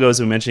 Swango, as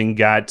we mentioned,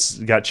 got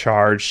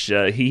charged.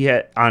 He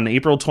had on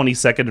April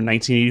 22nd of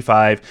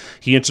 1985.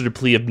 He entered a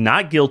plea of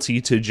not guilty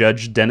to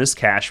Judge Dennis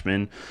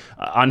Cashman.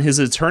 On his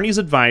attorney's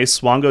advice,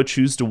 Swango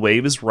chose to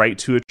waive his right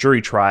to a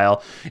jury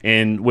trial,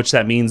 and which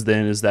that means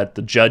then is that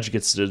the judge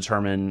gets to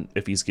determine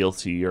if he's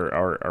guilty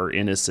or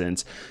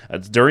innocent.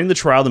 During the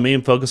trial, the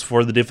main focus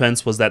for the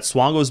defense was that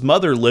Swango's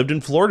mother lived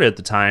in Florida at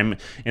the time,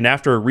 and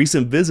after a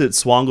recent visit,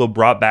 Swango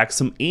brought back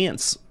some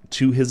ants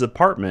to his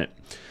apartment.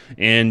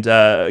 And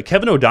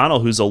Kevin O'Donnell,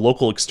 who's a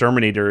local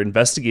exterminator,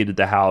 investigated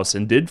the house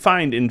and did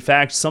find, in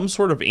fact, some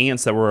sort of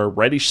ants that were a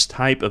reddish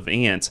type of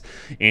ant,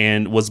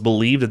 and was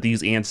believed that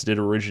these ants did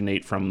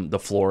originate from the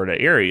Florida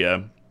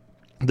area.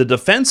 The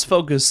defense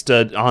focused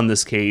on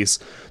this case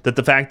that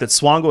the fact that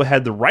Swango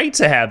had the right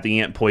to have the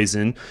ant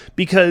poison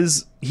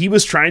because he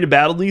was trying to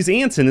battle these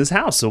ants in his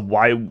house. So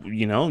why,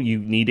 you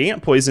need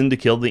ant poison to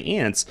kill the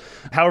ants.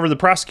 However, the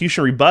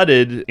prosecution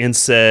rebutted and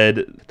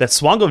said that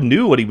Swango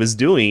knew what he was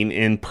doing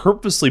and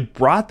purposely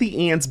brought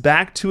the ants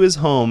back to his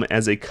home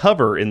as a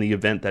cover in the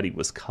event that he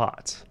was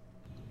caught.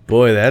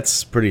 Boy,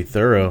 that's pretty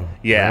thorough.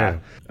 Yeah.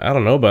 I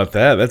don't know about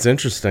that. That's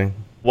interesting.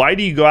 Why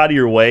do you go out of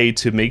your way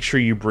to make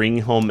sure you bring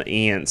home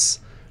ants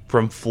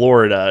from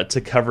Florida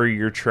to cover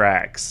your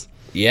tracks?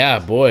 Yeah,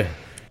 boy.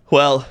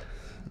 Well,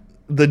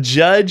 the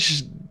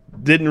judge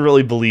didn't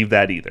really believe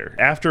that either.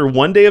 After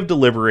one day of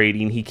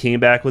deliberating, he came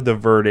back with a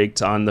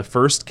verdict on the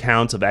first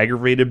count of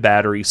aggravated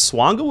battery.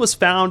 Swango was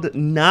found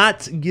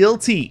not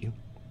guilty.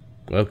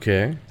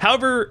 Okay.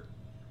 However,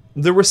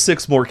 there were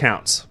 6 more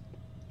counts.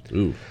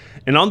 Ooh.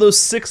 And on those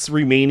 6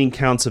 remaining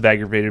counts of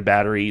aggravated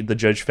battery, the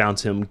judge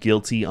found him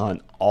guilty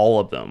on all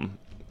of them.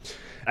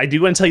 I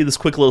do want to tell you this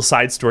quick little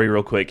side story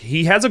real quick.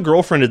 He has a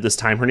girlfriend at this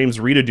time. Her name's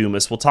Rita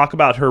Dumas. We'll talk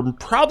about her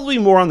probably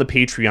more on the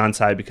Patreon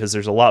side because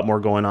there's a lot more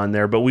going on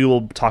there, but we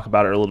will talk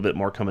about her a little bit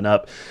more coming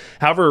up.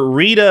 However,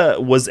 Rita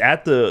was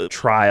at the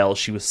trial.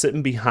 She was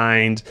sitting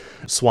behind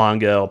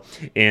Swango,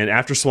 and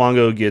after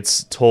Swango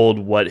gets told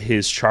what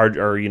his charge,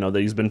 or, that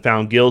he's been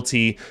found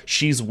guilty,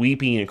 she's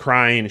weeping and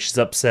crying, and she's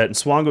upset, and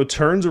Swango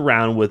turns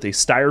around with a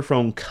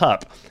styrofoam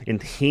cup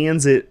and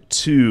hands it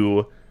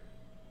to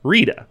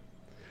Rita.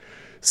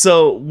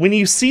 So when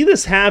you see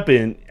this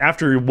happen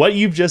after what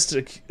you've just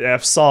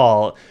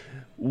saw,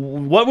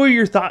 what were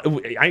your thoughts?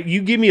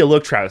 You give me a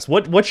look, Travis.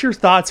 What's your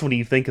thoughts when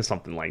you think of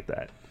something like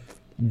that?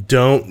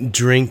 Don't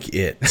drink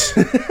it.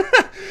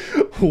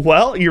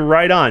 Well, you're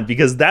right on,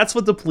 because that's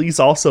what the police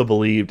also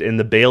believed, and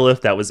the bailiff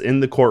that was in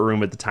the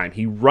courtroom at the time.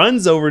 He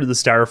runs over to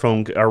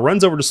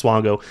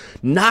Swango,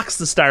 knocks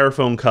the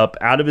styrofoam cup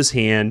out of his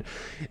hand.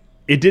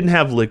 It didn't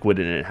have liquid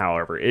in it,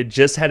 however. It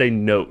just had a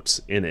note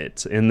in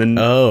it. And the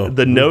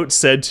note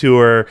said to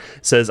her,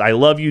 "I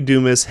love you,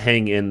 Dumas,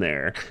 hang in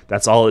there."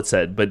 That's all it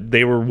said. But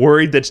they were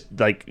worried that,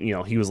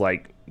 he was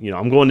like,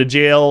 I'm going to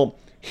jail.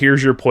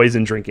 Here's your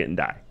poison, drink it and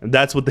die. And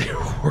that's what they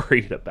were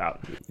worried about.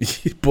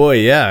 Boy,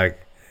 yeah.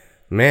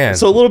 Man.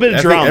 So a little bit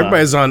of drama.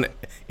 Everybody's on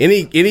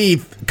any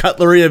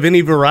cutlery of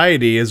any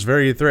variety is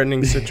very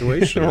threatening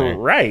situation.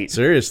 Right.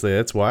 Seriously,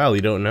 that's wild.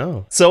 You don't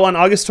know. So on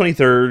August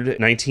 23rd,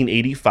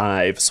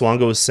 1985,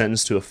 Swango was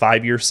sentenced to a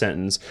 5-year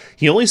sentence.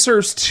 He only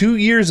serves 2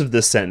 years of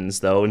this sentence,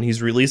 though, and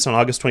he's released on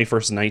August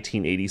 21st,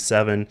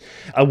 1987.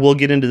 We'll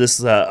get into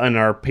this on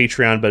our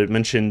Patreon, but it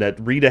mentioned that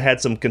Rita had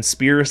some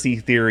conspiracy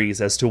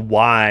theories as to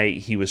why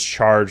he was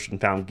charged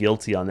and found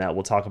guilty on that.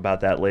 We'll talk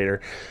about that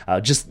later.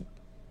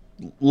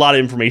 lot of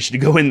information to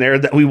go in there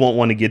that we won't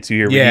want to get to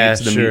here. We get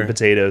to the meat and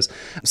potatoes.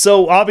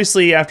 So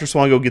obviously, after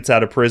Swango gets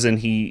out of prison,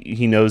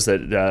 he knows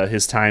that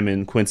his time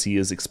in Quincy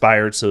is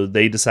expired. So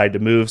they decide to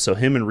move. So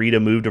him and Rita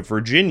move to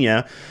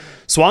Virginia.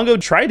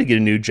 Swango tried to get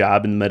a new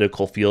job in the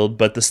medical field,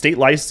 but the state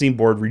licensing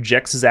board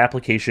rejects his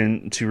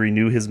application to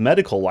renew his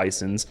medical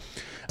license.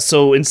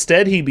 So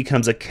instead, he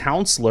becomes a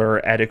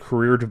counselor at a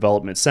career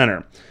development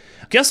center.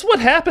 Guess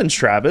what happens,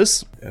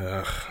 Travis?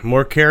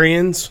 More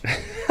carry-ins?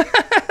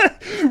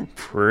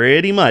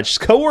 Pretty much.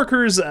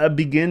 Coworkers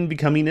begin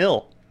becoming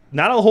ill.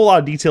 Not a whole lot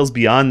of details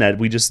beyond that.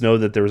 We just know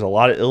that there was a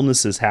lot of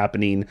illnesses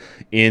happening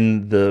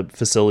in the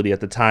facility at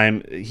the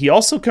time. He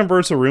also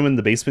converts a room in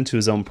the basement to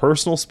his own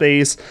personal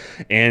space.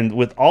 And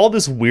with all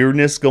this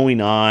weirdness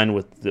going on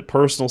with the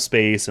personal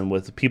space and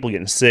with people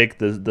getting sick,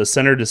 the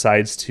center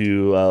decides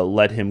to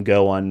let him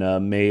go on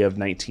May of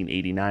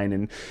 1989.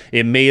 And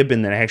it may have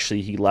been that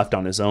actually he left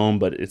on his own,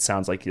 but it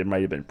sounds like there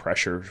might have been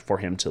pressure for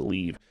him to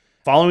leave.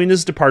 Following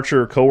his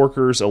departure,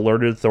 coworkers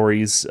alerted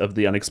authorities of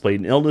the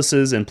unexplained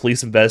illnesses, and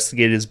police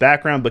investigated his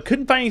background, but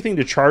couldn't find anything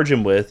to charge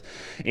him with.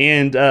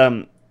 And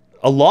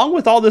along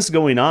with all this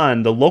going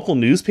on, the local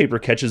newspaper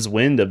catches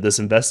wind of this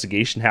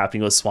investigation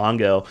happening with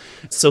Swango.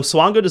 So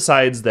Swango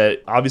decides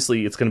that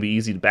obviously it's going to be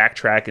easy to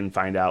backtrack and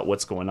find out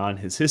what's going on in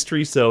his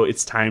history, so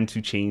it's time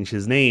to change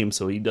his name.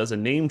 So he does a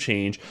name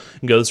change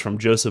and goes from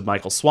Joseph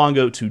Michael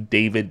Swango to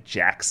David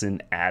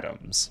Jackson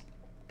Adams.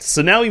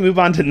 So now we move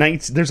on to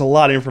 19. There's a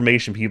lot of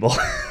information, people.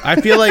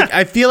 I feel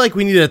like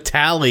we need a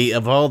tally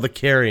of all the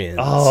carry-ins.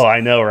 Oh,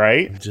 I know,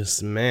 right?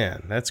 Just,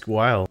 man, that's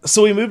wild.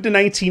 So we moved to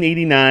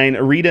 1989.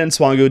 Rita and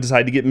Swango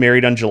decide to get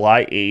married on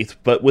July 8th.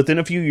 But within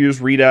a few years,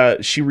 Rita,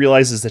 she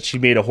realizes that she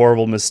made a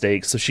horrible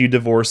mistake. So she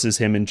divorces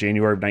him in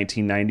January of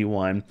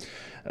 1991.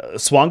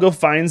 Swango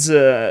finds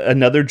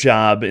another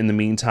job in the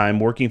meantime,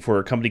 working for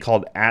a company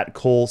called At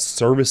Coal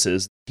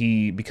Services.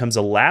 He becomes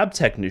a lab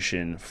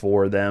technician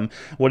for them.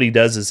 What he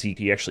does is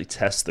he actually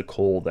tests the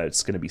coal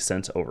that's going to be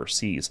sent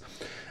overseas.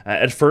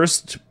 At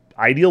first,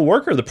 ideal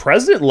worker. The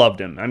president loved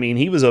him. I mean,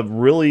 he was a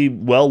really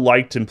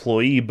well-liked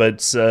employee,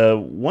 but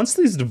once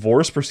these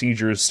divorce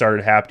procedures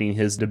started happening,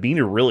 his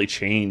demeanor really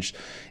changed.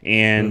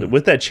 And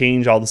with that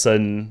change, all of a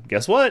sudden,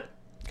 guess what?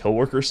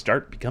 Coworkers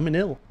start becoming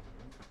ill.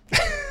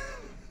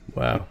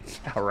 Wow.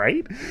 All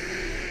right.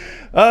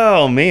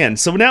 Oh, man.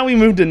 So now we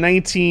move to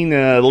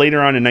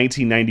later on in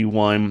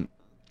 1991.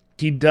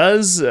 He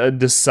does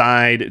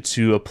decide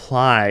to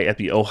apply at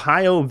the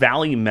Ohio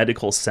Valley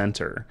Medical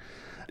Center.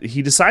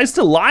 He decides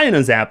to lie in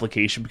his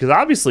application because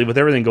obviously with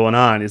everything going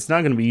on, it's not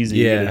going to be easy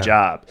to get a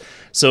job.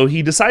 So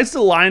he decides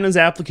to lie in his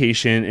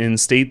application and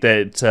state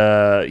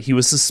that he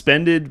was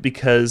suspended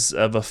because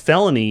of a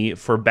felony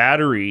for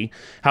battery.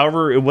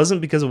 However, it wasn't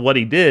because of what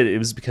he did. It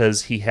was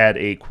because he had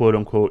a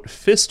quote-unquote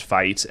fist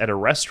fight at a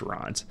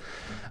restaurant.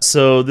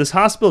 So this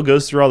hospital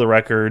goes through all the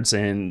records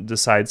and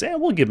decides,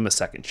 we'll give him a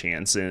second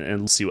chance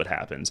and see what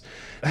happens.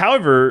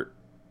 However,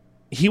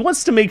 he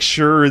wants to make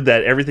sure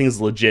that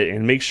everything's legit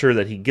and make sure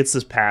that he gets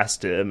this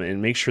past him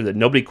and make sure that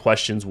nobody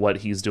questions what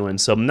he's doing.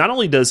 So not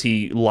only does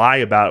he lie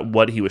about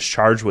what he was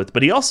charged with,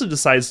 but he also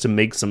decides to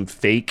make some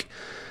fake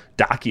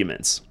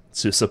documents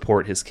to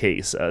support his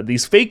case.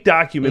 These fake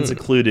documents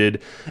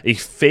included a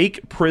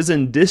fake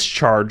prison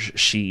discharge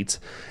sheet,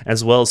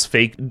 as well as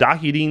fake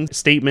docketing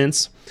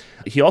statements.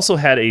 He also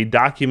had a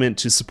document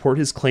to support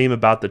his claim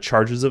about the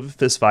charges of a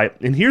fistfight.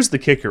 And here's the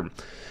kicker.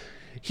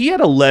 He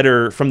had a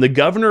letter from the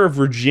governor of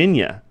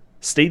Virginia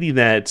stating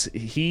that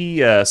he,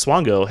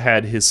 Swango,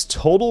 had his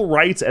total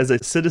rights as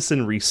a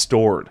citizen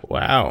restored.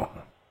 Wow.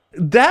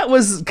 That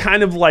was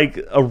kind of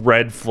like a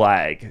red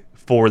flag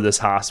for this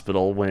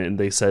hospital when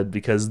they said,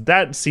 because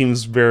that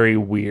seems very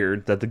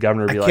weird that the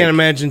governor would be I can't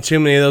imagine too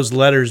many of those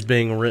letters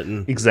being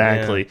written.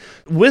 Exactly.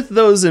 Yeah. With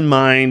those in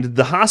mind,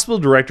 the hospital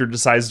director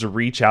decides to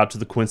reach out to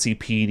the Quincy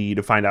PD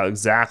to find out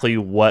exactly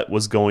what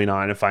was going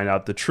on and find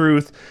out the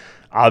truth.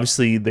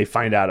 Obviously, they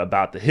find out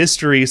about the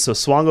history, so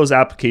Swango's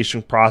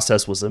application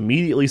process was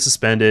immediately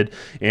suspended,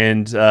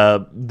 and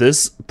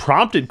this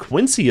prompted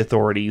Quincy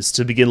authorities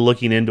to begin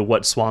looking into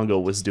what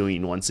Swango was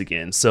doing once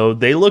again. So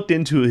they looked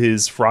into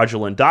his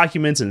fraudulent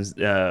documents,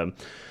 and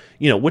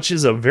which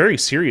is a very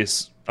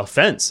serious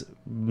offense,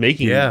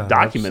 making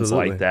documents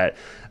like that.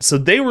 So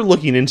they were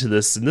looking into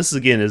this, and this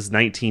again is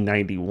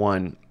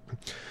 1991.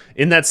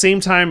 In that same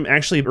time,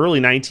 actually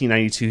early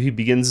 1992, he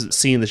begins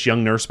seeing this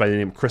young nurse by the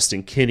name of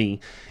Kristen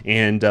Kinney,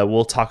 and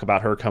we'll talk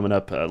about her coming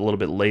up a little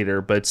bit later.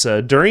 But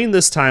during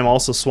this time,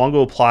 also,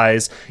 Swango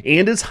applies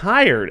and is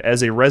hired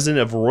as a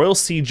resident of Royal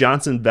C.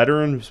 Johnson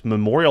Veterans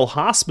Memorial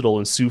Hospital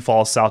in Sioux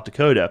Falls, South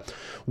Dakota.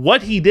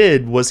 What he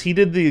did was he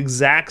did the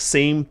exact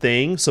same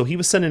thing. So he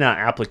was sending out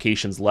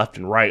applications left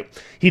and right.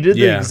 He did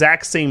the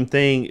exact same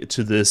thing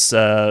to this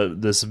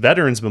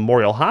Veterans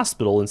Memorial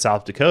Hospital in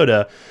South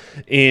Dakota,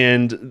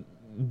 and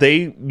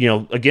they,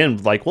 again,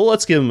 like, well,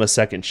 let's give him a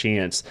second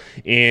chance.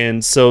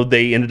 And so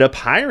they ended up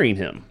hiring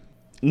him.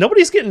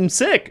 Nobody's getting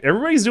sick.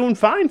 Everybody's doing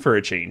fine for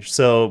a change.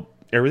 So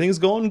everything's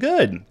going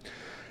good.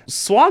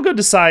 Swango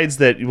decides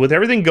that with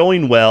everything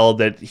going well,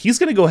 that he's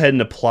going to go ahead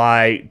and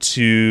apply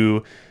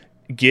to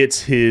get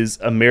his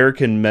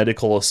American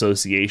Medical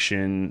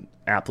Association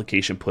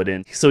application put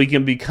in so he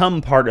can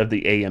become part of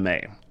the AMA.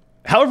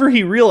 However,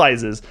 he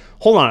realizes,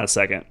 hold on a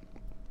second.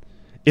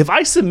 If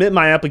I submit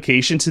my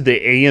application to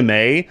the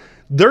AMA,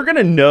 they're going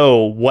to know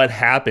what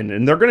happened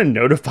and they're going to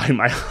notify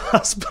my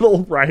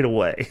hospital right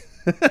away.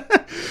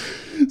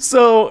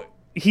 So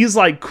he's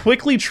like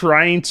quickly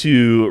trying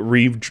to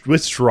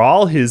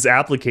withdraw his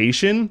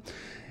application,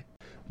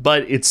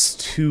 but it's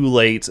too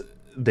late.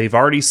 They've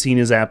already seen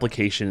his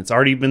application. It's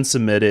already been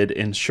submitted.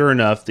 And sure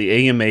enough,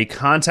 the AMA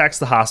contacts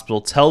the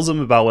hospital, tells them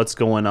about what's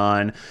going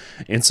on.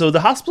 And so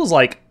the hospital's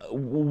like,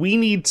 we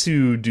need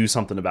to do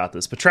something about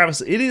this. But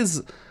Travis,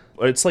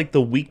 it's like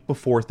the week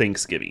before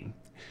Thanksgiving.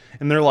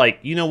 And they're like,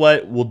 you know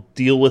what? We'll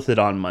deal with it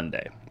on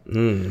Monday.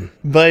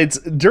 But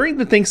during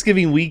the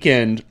Thanksgiving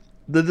weekend,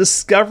 the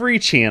Discovery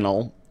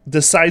Channel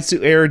decides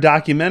to air a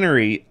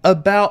documentary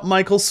about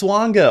Michael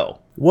Swango.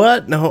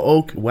 What? No.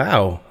 Okay.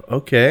 Wow.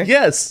 Okay.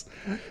 Yes.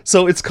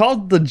 So it's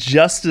called The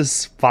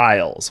Justice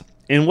Files.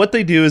 And what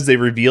they do is they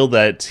reveal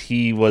that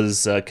he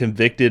was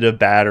convicted of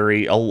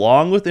battery,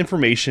 along with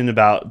information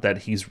about that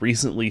he's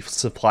recently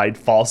supplied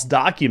false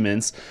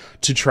documents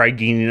to try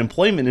gaining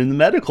employment in the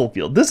medical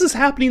field. This is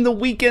happening the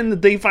weekend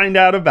that they find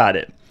out about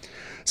it.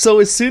 So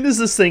as soon as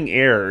this thing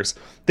airs,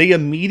 they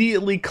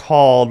immediately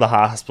call the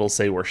hospital,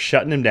 say, we're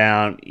shutting him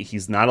down.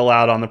 He's not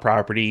allowed on the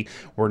property.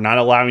 We're not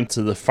allowing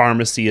to the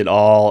pharmacy at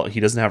all. He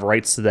doesn't have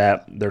rights to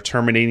that. They're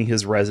terminating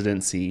his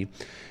residency.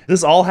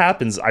 This all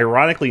happens,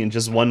 ironically, in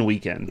just one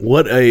weekend.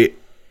 What a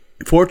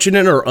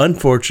fortunate or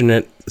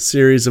unfortunate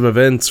series of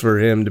events for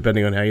him,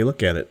 depending on how you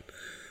look at it.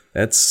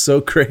 That's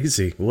so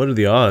crazy. What are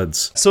the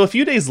odds? So a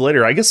few days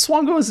later, I guess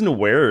Swango isn't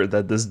aware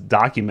that this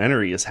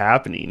documentary is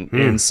happening.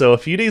 And so a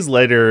few days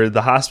later,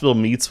 the hospital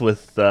meets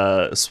with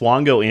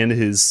Swango and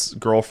his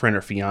girlfriend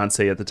or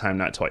fiance at the time,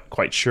 not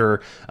quite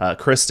sure,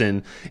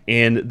 Kristen,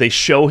 and they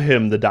show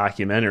him the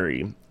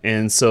documentary.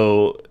 And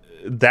so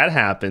that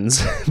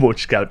happens,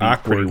 which got to be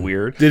Awkward. pretty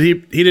weird. Did he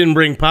didn't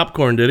bring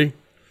popcorn, did he?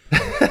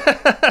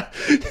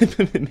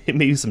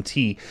 Maybe some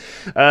tea.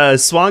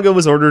 Swango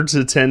was ordered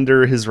to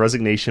tender his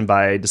resignation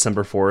by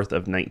December 4th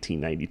of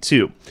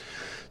 1992.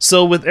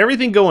 So with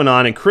everything going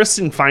on and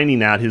Kristen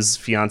finding out, his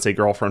fiance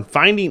girlfriend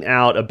finding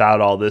out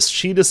about all this,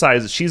 she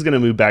decides that she's going to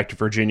move back to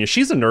Virginia.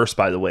 She's a nurse,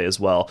 by the way, as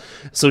well.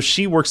 So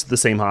she works at the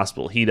same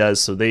hospital he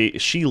does. So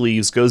she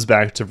leaves, goes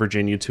back to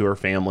Virginia to her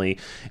family.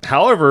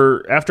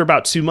 However, after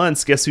about 2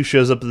 months, guess who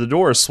shows up at the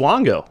door?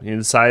 Swango. He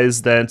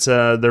decides that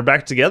they're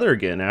back together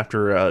again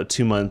after a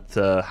 2-month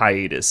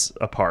hiatus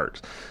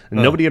apart.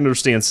 And nobody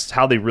understands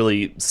how they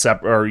really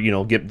decide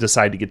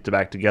to get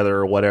back together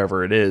or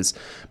whatever it is,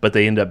 but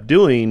they end up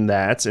doing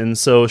that. And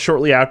so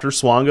shortly after,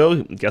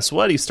 Swango, guess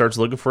what? He starts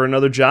looking for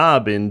another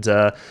job and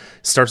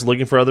starts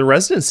looking for other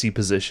residency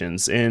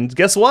positions. And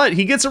guess what?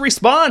 He gets a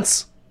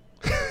response.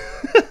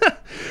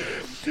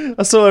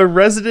 So a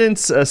resident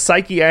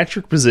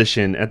psychiatric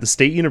position at the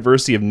State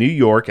University of New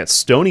York at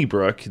Stony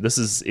Brook, this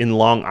is in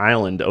Long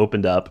Island,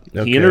 opened up.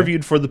 Okay. He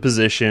interviewed for the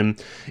position.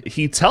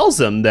 He tells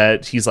them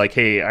that he's like,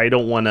 hey, I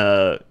don't want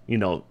to,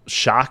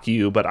 shock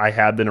you, but I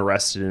have been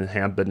arrested and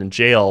have been in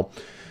jail.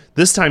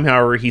 This time,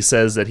 however, he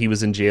says that he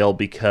was in jail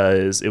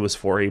because it was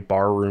for a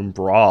barroom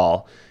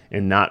brawl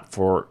and not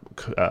for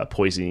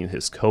poisoning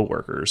his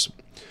coworkers.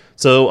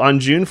 So on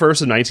June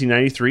 1st of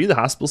 1993, the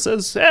hospital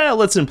says,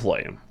 let's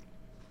employ him.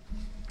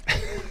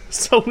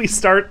 So we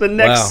start the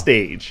next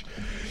stage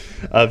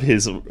of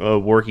his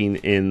working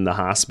in the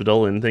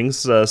hospital, and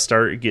things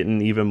start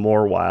getting even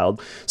more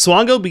wild.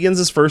 Swango begins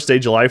his first day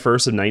July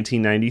 1st of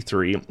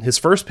 1993. His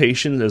first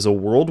patient is a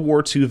World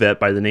War II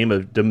vet by the name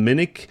of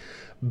Dominic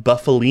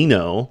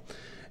Buffalino,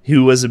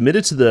 who was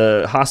admitted to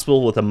the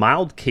hospital with a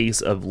mild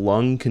case of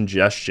lung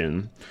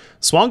congestion.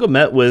 Swango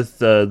met with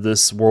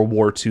this World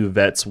War II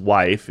vet's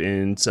wife,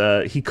 and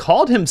he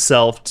called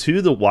himself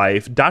to the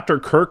wife Dr.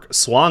 Kirk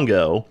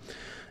Swango.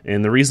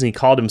 And the reason he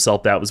called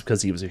himself that was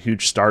because he was a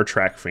huge Star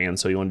Trek fan,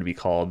 so he wanted to be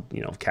called,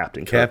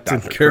 Captain Kirk.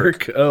 Captain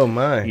Kirk. Oh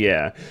my.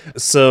 Yeah.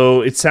 So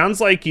it sounds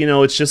like,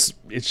 it's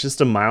just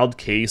a mild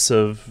case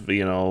of,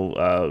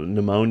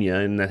 pneumonia,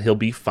 and that he'll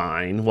be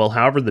fine. Well,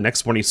 however, the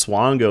next morning,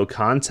 Swango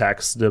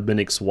contacts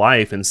Dominic's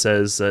wife and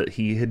says that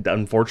he had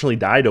unfortunately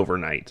died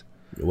overnight.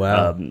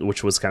 Wow.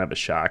 Which was kind of a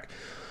shock.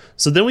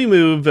 So then we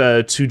move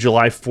to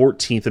July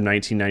 14th of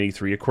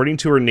 1993. According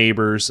to her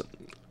neighbors,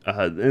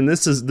 and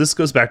this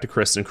goes back to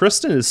Kristen.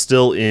 Kristen is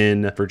still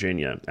in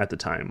Virginia at the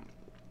time.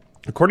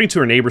 According to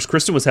her neighbors,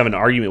 Kristen was having an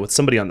argument with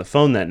somebody on the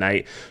phone that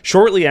night.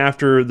 Shortly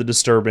after the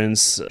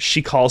disturbance,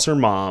 she calls her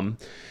mom,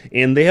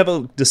 and they have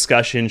a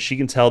discussion. She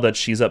can tell that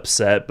she's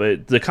upset,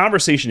 but the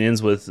conversation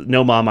ends with,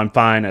 "No, Mom, I'm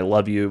fine. I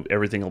love you.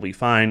 Everything will be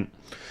fine."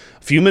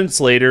 A few minutes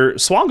later,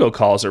 Swango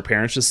calls her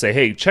parents to say,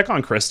 "Hey, check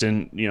on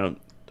Kristen.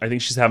 I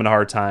think she's having a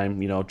hard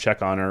time.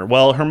 Check on her."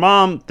 Well, her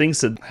mom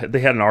thinks that they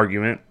had an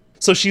argument.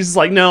 So she's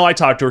like, "No, I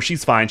talked to her.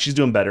 She's fine. She's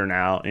doing better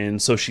now." And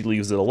so she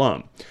leaves it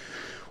alone.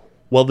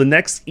 Well, the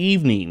next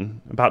evening,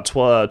 about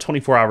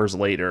 24 hours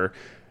later,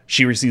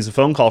 she receives a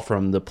phone call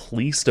from the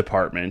police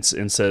department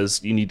and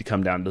says, you need to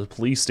come down to the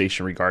police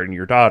station regarding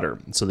your daughter.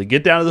 So they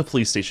get down to the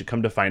police station,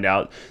 come to find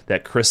out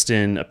that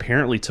Kristen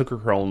apparently took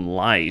her own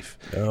life,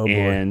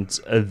 and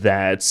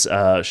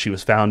that she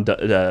was found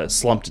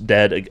slumped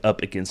dead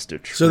up against a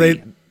tree. So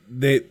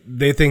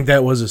they think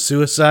that was a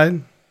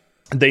suicide?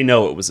 They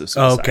know it was a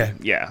suicide. Oh, okay.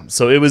 Yeah.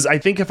 So it was, I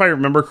think if I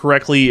remember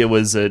correctly, it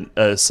was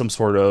some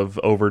sort of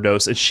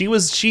overdose. And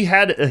she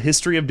had a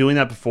history of doing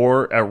that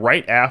before,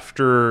 right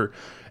after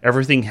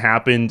everything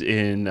happened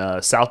in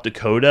South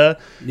Dakota.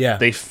 Yeah.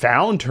 They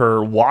found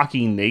her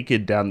walking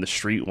naked down the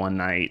street one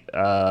night.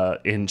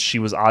 And she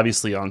was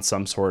obviously on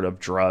some sort of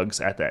drugs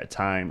at that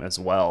time as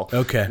well.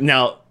 Okay.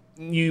 Now,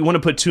 you want to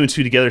put 2 and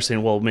 2 together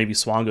saying, well, maybe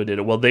Swango did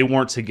it. Well, they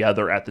weren't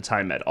together at the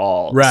time at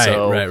all. Right,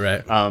 so,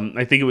 right.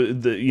 I think it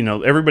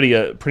was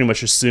everybody pretty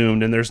much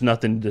assumed, and there's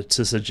nothing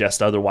to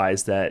suggest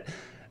otherwise, that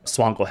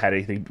Swango had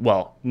anything,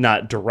 well,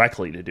 not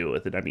directly to do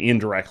with it. I mean,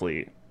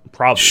 indirectly,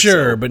 probably.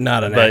 Sure, so. but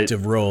not an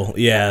active role.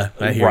 Yeah,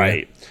 I hear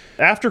Right.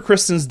 You. After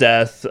Kristen's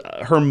death,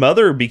 her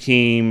mother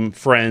became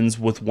friends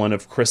with one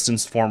of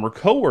Kristen's former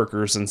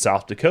coworkers in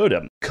South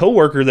Dakota.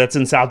 Coworker that's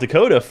in South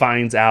Dakota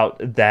finds out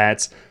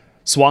that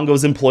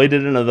Swango's employed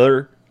at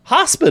another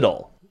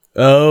hospital.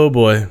 Oh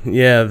boy,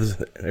 yeah,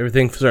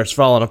 everything starts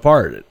falling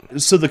apart.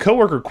 So the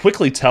coworker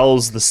quickly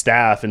tells the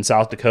staff in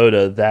South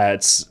Dakota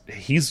that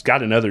he's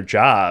got another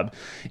job,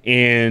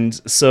 and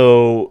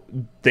so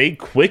they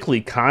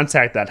quickly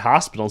contact that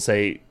hospital and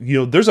say,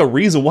 there's a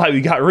reason why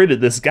we got rid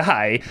of this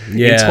guy,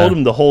 and told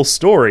him the whole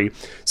story.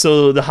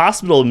 So the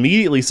hospital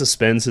immediately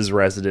suspends his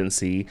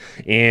residency,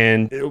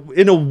 and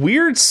in a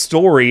weird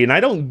story, and I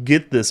don't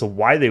get this,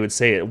 why they would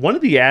say it, one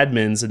of the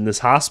admins in this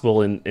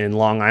hospital in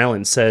Long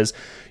Island says,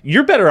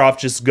 you're better off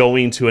just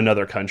going to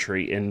another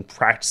country and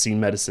practicing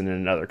medicine in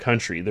another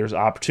country. There's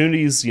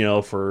opportunities,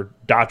 for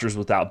Doctors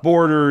Without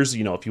Borders,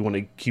 if you want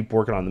to keep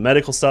working on the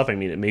medical stuff. I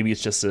mean, maybe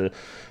it's just a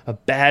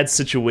bad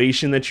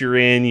situation that you're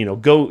in,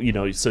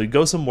 so you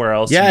go somewhere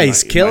else. Yeah,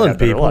 he's killing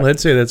people. I'd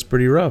say that's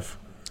pretty rough.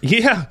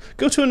 Yeah,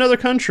 go to another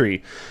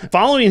country.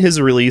 Following his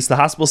release, the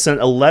hospital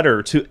sent a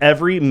letter to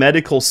every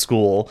medical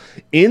school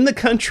in the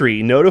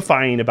country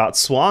notifying about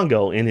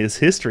Swango and his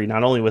history,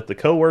 not only with the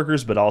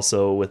coworkers, but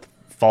also with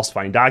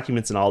falsifying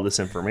documents and all this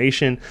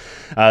information.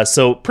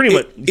 So pretty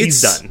much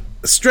he's done.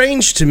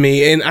 Strange to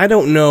me, and I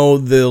don't know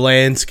the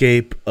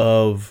landscape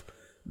of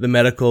the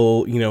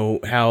medical,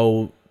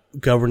 how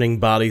governing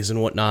bodies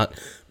and whatnot,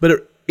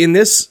 but in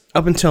this,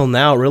 up until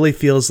now, it really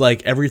feels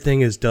like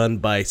everything is done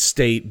by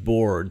state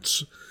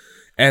boards,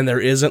 and there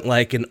isn't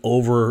like an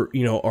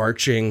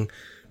arching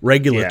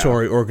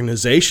regulatory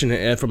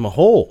organization from a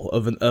whole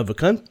of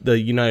the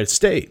United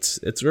States.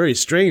 It's very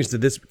strange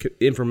that this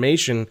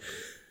information,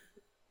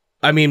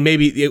 I mean,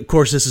 maybe, of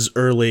course, this is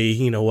early,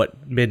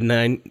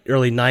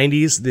 early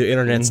 90s. The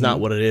internet's not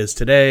what it is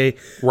today.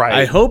 Right.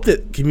 I hope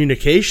that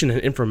communication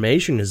and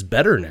information is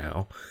better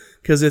now,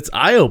 because it's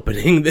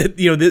eye-opening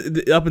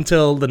that, up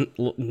until the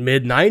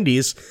mid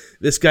 90s,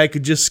 this guy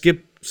could just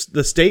skip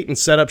the state and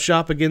set up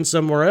shop again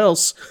somewhere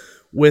else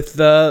with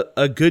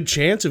a good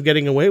chance of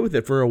getting away with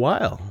it for a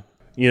while.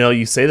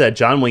 You say that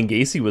John Wayne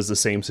Gacy was the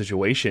same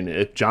situation.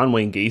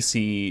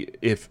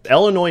 If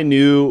Illinois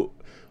knew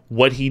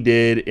what he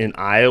did in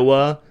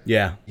Iowa,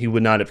 he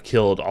would not have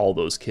killed all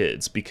those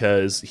kids,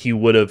 because he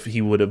would have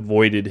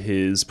avoided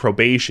his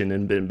probation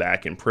and been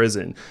back in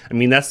prison. I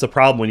mean, that's the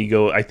problem when you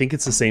go. I think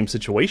it's the same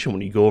situation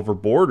when you go over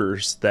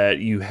borders, that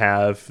you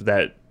have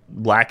that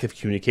lack of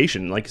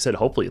communication. Like I said,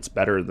 hopefully it's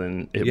better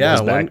than it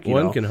was back.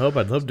 One can hope.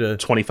 I'd love to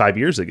 25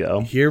 years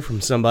ago hear from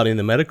somebody in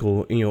the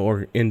medical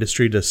or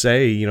industry to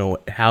say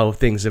how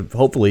things have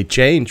hopefully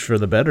changed for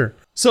the better.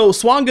 So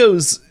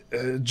Swango's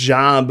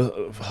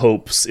job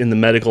hopes in the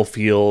medical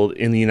field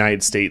in the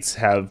United States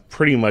have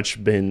pretty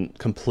much been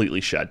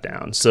completely shut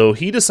down. So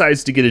he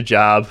decides to get a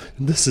job.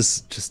 This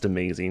is just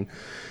amazing.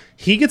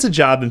 He gets a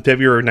job in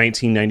February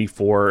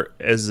 1994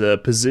 as a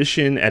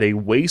position at a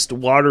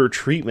wastewater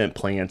treatment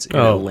plant in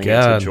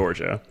Atlanta,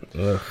 Georgia.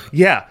 Ugh.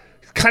 Yeah,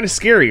 kind of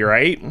scary,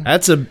 right?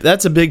 That's a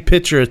big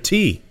pitcher of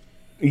tea.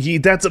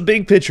 That's a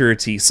big pitcher of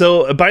tea.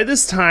 So by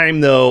this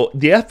time, though,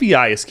 the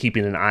FBI is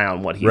keeping an eye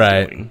on what he's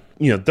doing.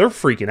 They're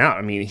freaking out.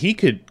 I mean, he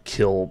could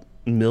kill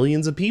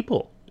millions of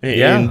people,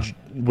 and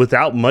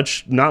without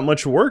not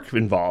much work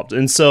involved.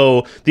 And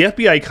so the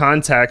FBI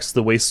contacts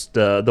the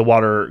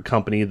water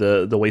company,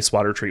 the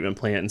wastewater treatment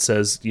plant, and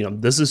says,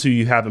 this is who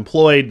you have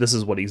employed. This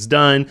is what he's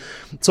done.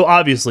 So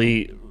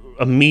obviously,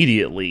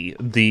 immediately,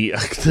 the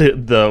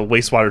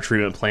wastewater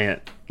treatment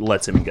plant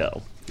lets him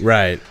go.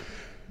 Right.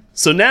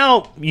 So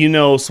now,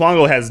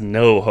 Swango has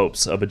no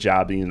hopes of a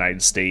job in the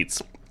United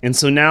States. And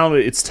so now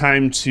it's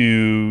time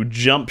to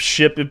jump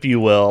ship, if you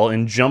will,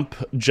 and jump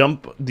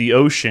the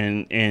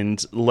ocean,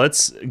 and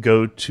let's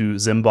go to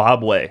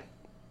Zimbabwe.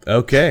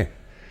 Okay.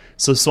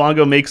 So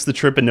Swango makes the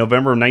trip in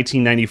November of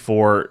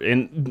 1994.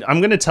 And I'm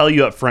going to tell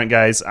you up front,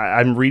 guys,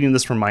 I'm reading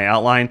this from my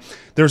outline.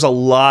 There's a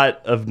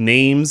lot of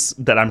names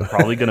that I'm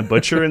probably going to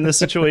butcher in this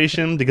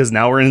situation, because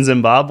now we're in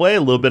Zimbabwe, a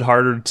little bit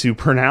harder to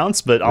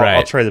pronounce, but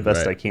I'll try the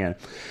best I can.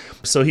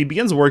 So he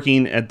begins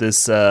working at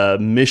this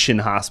mission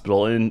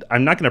hospital, and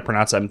I'm not going to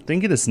pronounce it. I'm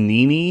thinking it's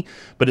Nini,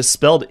 but it's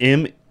spelled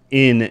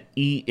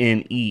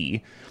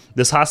Mnene.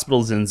 This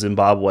hospital is in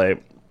Zimbabwe.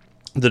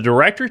 The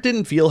director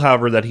didn't feel,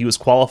 however, that he was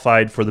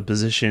qualified for the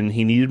position.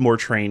 He needed more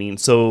training.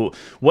 So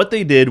what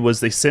they did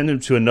was they sent him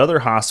to another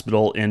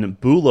hospital in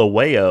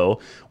Bulawayo,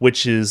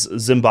 which is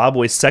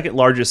Zimbabwe's second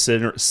largest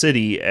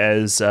city,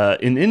 as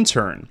an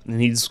intern.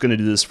 And he's going to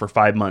do this for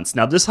 5 months.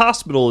 Now, this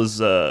hospital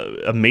is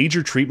a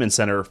major treatment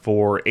center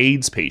for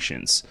AIDS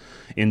patients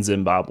in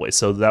Zimbabwe.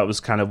 So that was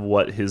kind of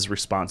what his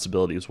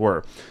responsibilities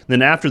were.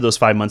 Then after those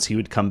 5 months, he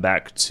would come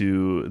back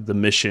to the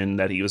mission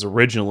that he was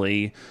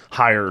originally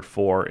hired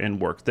for and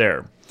work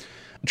there.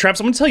 Traps,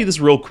 I'm going to tell you this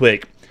real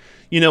quick.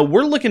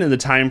 We're looking at the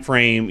time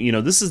frame,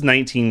 this is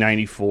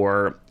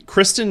 1994.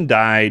 Kristen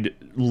died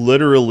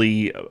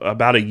literally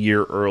about a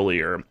year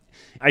earlier.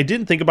 I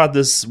didn't think about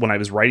this when I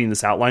was writing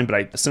this outline,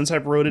 but since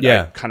I've wrote it,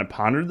 I kind of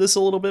pondered this a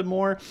little bit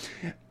more.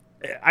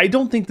 I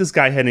don't think this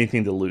guy had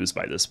anything to lose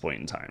by this point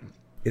in time.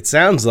 It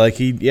sounds like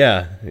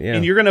yeah.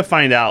 And you're going to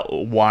find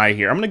out why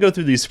here. I'm going to go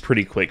through these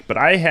pretty quick, but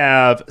I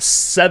have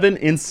 7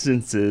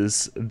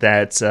 incidences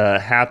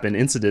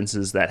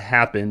that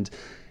happened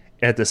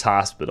at this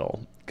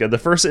hospital. Okay, the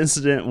first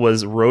incident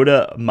was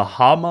Rhoda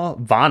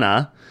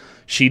Mahamavana.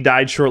 She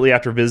died shortly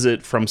after a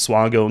visit from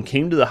Swango and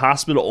came to the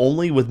hospital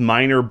only with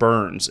minor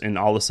burns and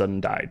all of a sudden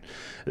died.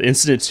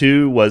 Incident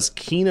 2 was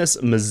Keenus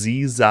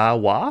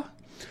Mzizawa.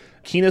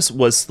 Keenus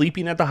was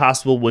sleeping at the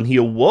hospital when he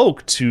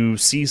awoke to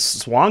see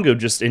Swango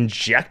just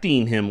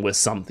injecting him with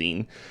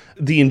something.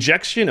 The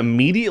injection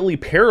immediately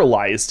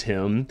paralyzed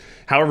him.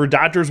 However,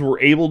 doctors were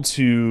able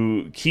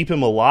to keep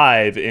him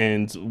alive,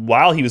 and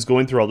while he was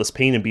going through all this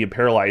pain and being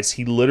paralyzed,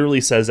 he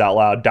literally says out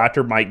loud,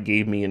 "Dr. Mike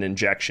gave me an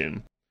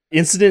injection."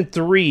 Incident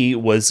 3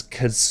 was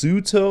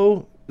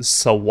Kazuto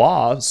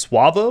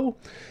Swavo.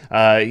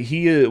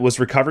 He was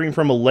recovering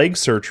from a leg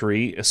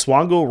surgery.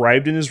 Swango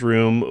arrived in his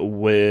room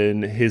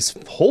when his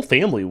whole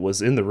family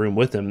was in the room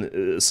with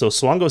him. So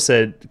Swango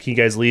said, "Can you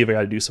guys leave? I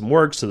got to do some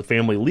work." So the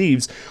family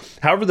leaves.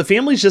 However, the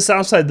family's just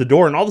outside the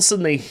door, and all of a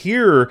sudden they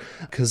hear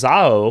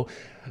Kazao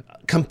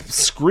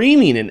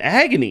screaming in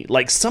agony,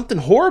 like something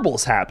horrible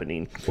is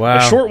happening. Wow.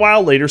 A short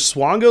while later,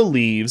 Swango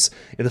leaves,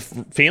 and the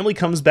family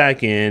comes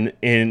back in,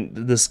 and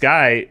this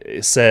guy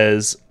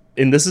says,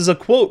 and this is a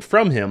quote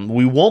from him,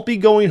 "We won't be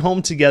going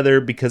home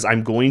together because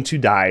I'm going to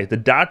die. The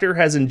doctor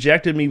has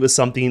injected me with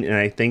something, and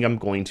I think I'm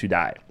going to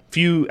die." A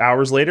few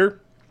hours later,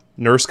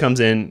 nurse comes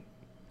in.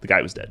 The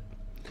guy was dead.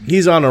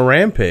 He's on a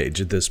rampage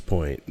at this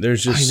point.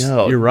 There's just, I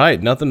know. You're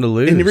right, nothing to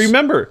lose. And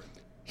remember,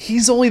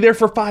 he's only there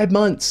for 5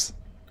 months.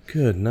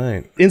 Good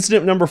night.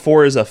 Incident number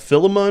 4 is a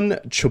Philemon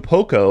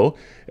Chopoko.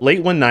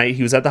 Late one night,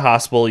 he was at the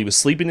hospital. He was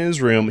sleeping in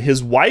his room.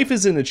 His wife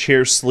is in a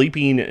chair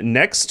sleeping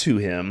next to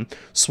him.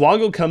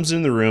 Swango comes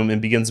in the room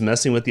and begins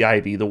messing with the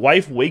IV. The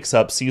wife wakes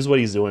up, sees what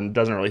he's doing,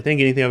 doesn't really think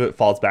anything of it,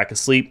 falls back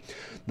asleep.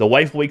 The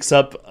wife wakes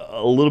up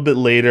a little bit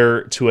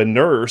later to a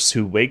nurse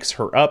who wakes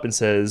her up and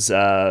says,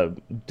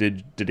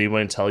 did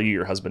anyone tell you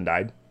your husband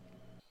died?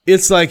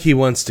 It's like he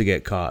wants to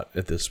get caught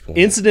at this point.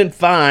 Incident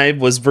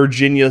 5 was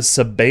Virginia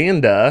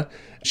Sabanda.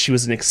 She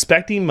was an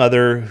expecting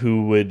mother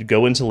who would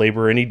go into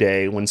labor any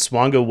day. When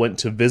Swango went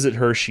to visit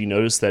her, he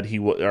noticed that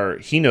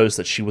he noticed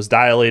that she was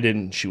dilated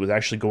and she was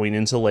actually going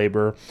into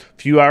labor. A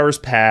few hours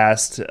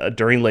passed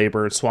during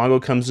labor.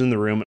 Swango comes in the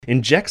room,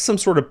 injects some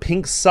sort of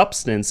pink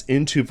substance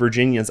into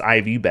Virginia's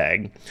IV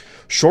bag.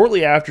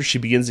 Shortly after, she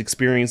begins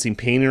experiencing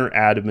pain in her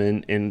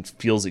abdomen and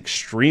feels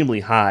extremely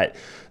hot.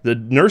 The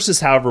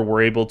nurses, however,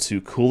 were able to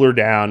cool her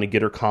down and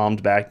get her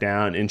calmed back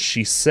down, and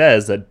she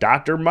says that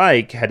Dr.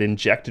 Mike had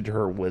injected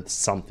her with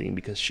something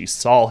because she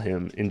saw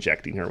him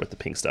injecting her with the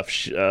pink stuff.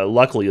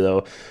 Luckily,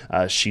 though,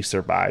 she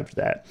survived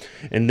that.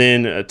 And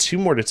then 2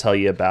 more to tell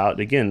you about.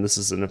 Again, this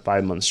is in a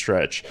 5-month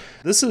stretch.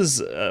 This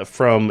is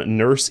from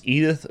Nurse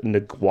Edith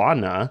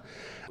Ngwana.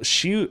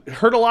 She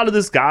heard a lot of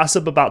this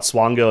gossip about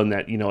Swango and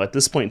that, at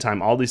this point in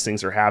time, all these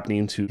things are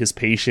happening to his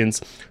patients.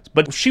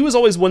 But she was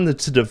always one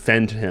to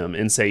defend him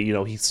and say,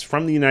 he's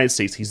from the United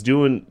States. He's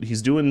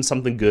doing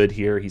something good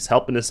here. He's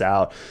helping us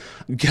out.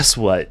 Guess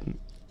what?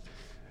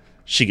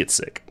 She gets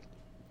sick.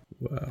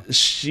 Wow.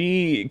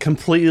 She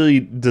completely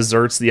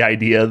deserts the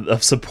idea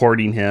of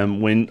supporting him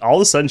when all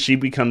of a sudden she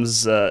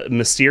becomes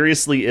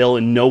mysteriously ill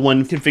and no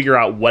one can figure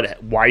out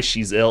why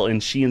she's ill,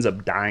 and she ends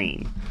up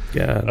dying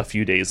a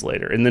few days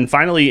later. And then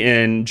finally,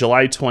 in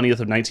July 20th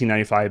of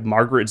 1995,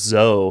 Margaret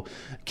Zoe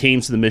came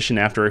to the mission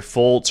after a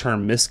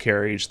full-term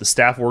miscarriage. The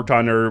staff worked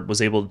on her,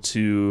 was able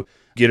to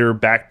get her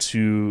back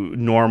to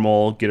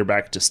normal, get her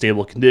back to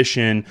stable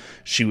condition.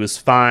 She was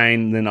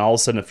fine. Then all of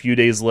a sudden, a few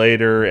days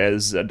later,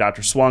 as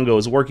Dr. Swango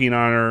was working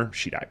on her,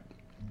 she died.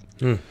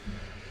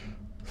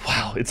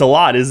 Wow, it's a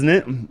lot, isn't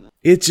it?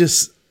 It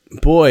just,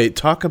 boy,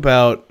 talk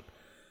about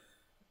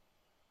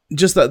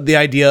just the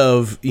idea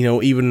of,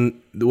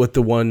 even what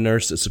the one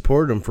nurse that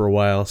supported him for a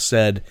while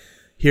said,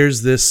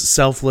 here's this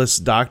selfless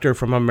doctor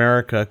from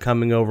America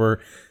coming over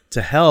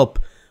to help.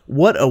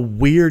 What a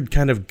weird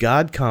kind of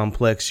God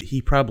complex he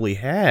probably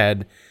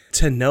had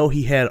to know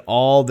he had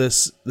all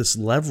this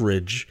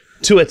leverage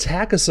to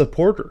attack a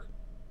supporter.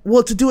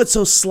 Well, to do it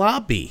so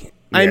sloppy.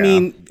 I Yeah.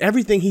 mean,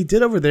 everything he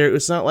did over there,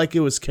 it's not like it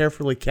was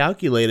carefully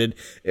calculated.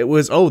 It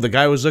was, the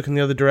guy was looking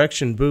the other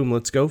direction. Boom,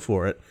 let's go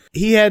for it.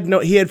 He had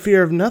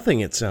fear of nothing,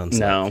 it sounds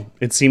like. No,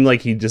 it seemed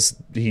like he just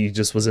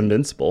was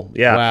invincible.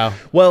 Yeah. Wow.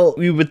 Well,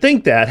 we would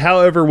think that.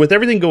 However, with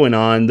everything going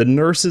on, the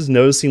nurses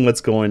noticing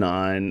what's going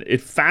on, it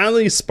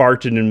finally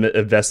sparked an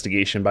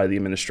investigation by the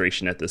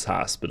administration at this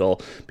hospital.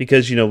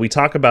 Because, we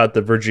talk about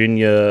the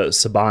Virginia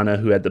Sabana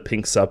who had the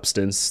pink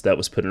substance that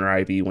was put in her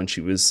IV when she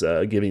was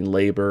giving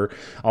labor.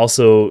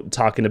 Also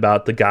talking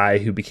about the guy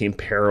who became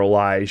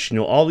paralyzed.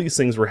 All these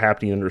things were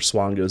happening under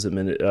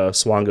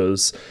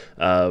Swango's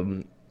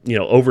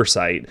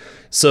oversight.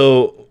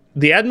 So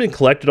the admin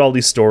collected all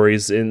these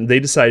stories and they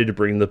decided to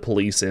bring the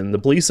police in. The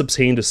police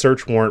obtained a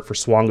search warrant for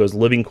Swango's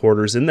living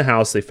quarters. In the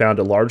house, they found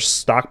a large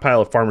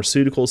stockpile of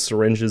pharmaceuticals,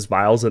 syringes,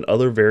 vials, and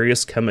other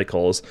various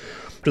chemicals.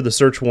 After the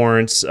search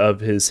warrants of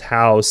his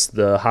house,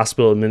 the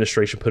hospital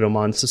administration put him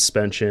on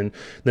suspension.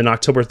 Then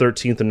October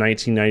 13th of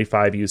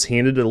 1995, he was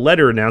handed a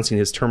letter announcing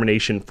his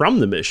termination from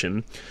the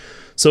mission.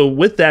 So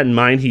with that in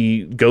mind,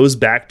 he goes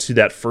back to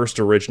that first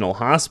original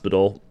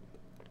hospital.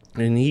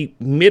 And he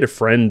made a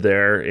friend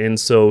there, and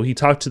so he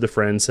talked to the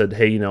friend, said,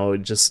 "Hey,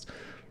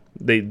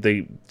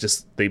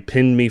 they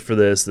pinned me for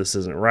this. This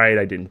isn't right.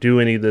 I didn't do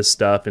any of this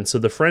stuff." And so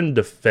the friend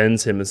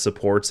defends him and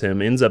supports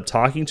him. Ends up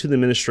talking to the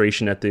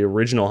administration at the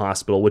original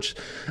hospital, which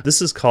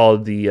this is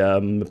called the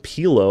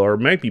Mpilo, or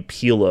it might be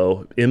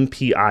Pilo,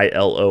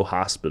 Mpilo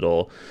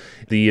hospital.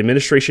 The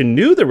administration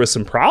knew there was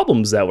some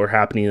problems that were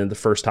happening in the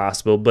first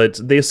hospital, but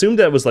they assumed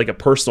that it was like a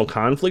personal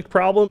conflict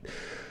problem.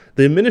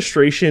 The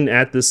administration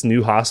at this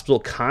new hospital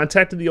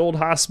contacted the old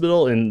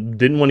hospital and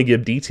didn't want to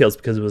give details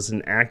because it was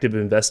an active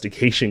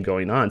investigation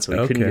going on. So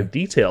they couldn't give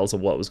details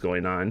of what was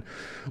going on.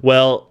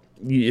 Well,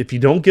 if you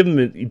don't give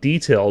them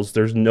details,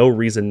 there's no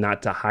reason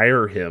not to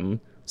hire him.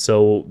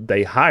 So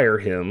they hire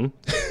him.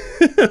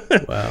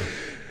 Wow.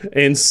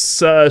 And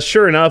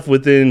sure enough,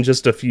 within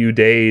just a few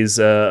days,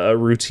 a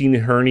routine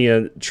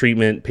hernia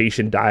treatment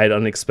patient died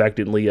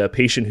unexpectedly. A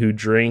patient who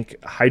drank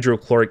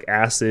hydrochloric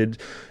acid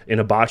in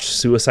a botched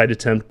suicide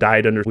attempt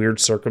died under weird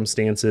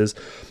circumstances.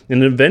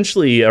 And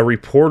eventually, a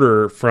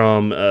reporter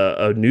from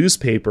a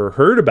newspaper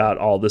heard about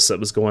all this that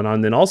was going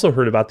on, then also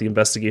heard about the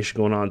investigation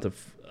going on at the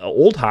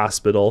old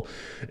hospital.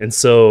 And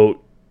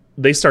so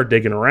they start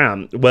digging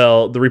around.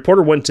 Well, the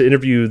reporter went to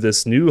interview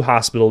this new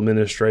hospital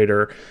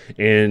administrator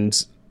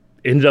and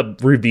ended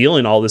up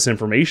revealing all this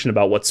information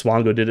about what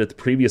Swango did at the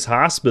previous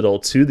hospital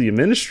to the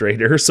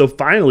administrator. So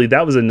finally,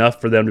 that was enough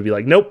for them to be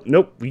like, nope,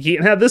 we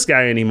can't have this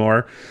guy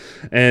anymore.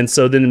 And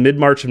so then in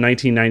mid-March of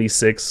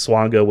 1996,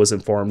 Swango was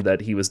informed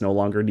that he was no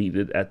longer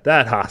needed at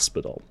that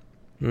hospital.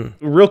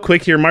 Real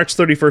quick here, March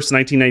 31st,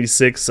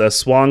 1996,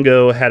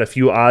 Swango had a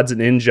few odds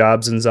and end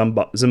jobs in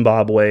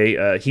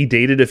Zimbabwe. He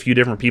dated a few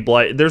different people.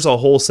 There's a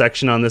whole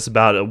section on this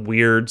about a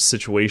weird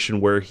situation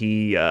where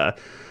he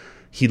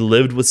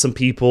lived with some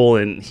people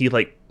and he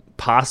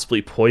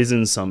possibly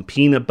poisoned some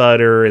peanut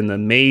butter, and the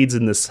maids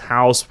in this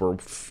house were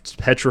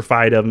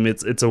petrified of him.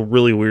 It's a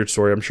really weird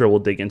story. I'm sure we'll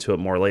dig into it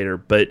more later.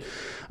 But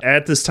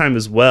at this time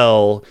as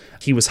well,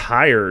 he was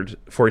hired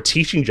for a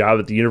teaching job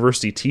at the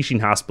University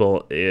Teaching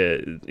Hospital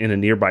in a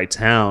nearby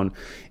town.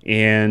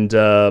 And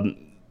of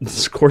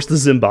course, the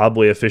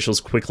Zimbabwe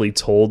officials quickly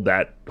told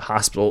that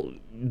hospital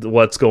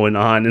what's going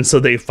on, and so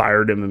they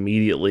fired him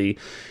immediately.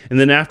 And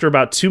then after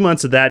about 2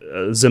 months of that,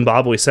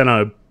 Zimbabwe sent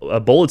out a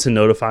bulletin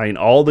notifying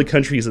all the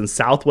countries in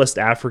Southwest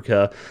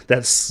Africa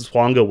that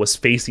Swango was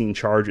facing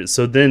charges.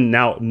 So then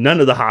now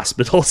none of the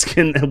hospitals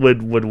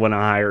would want to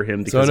hire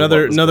him. So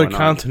another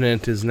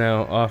continent is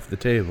now off the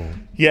table.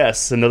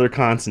 Yes, another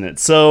continent.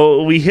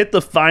 So we hit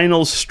the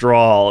final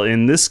straw,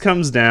 and this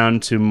comes down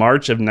to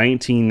March of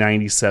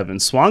 1997.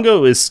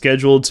 Swango is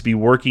scheduled to be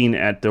working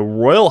at the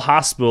Royal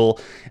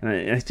Hospital,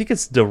 and I think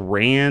it's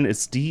Dhahran.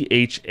 It's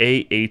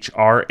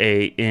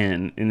Dhahran,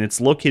 and it's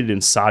located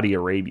in Saudi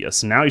Arabia.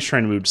 So now he's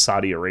trying to move to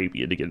Saudi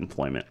Arabia to get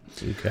employment.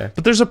 Okay.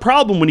 But there's a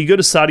problem when you go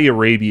to Saudi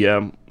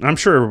Arabia. I'm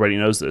sure everybody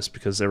knows this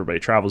because everybody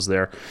travels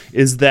there,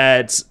 is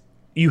that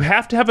you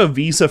have to have a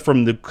visa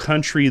from the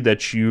country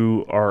that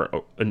you are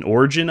an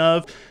origin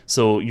of.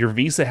 So your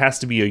visa has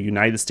to be a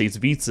United States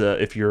visa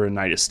if you're a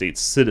United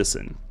States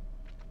citizen.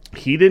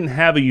 He didn't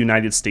have a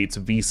United States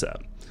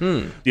visa.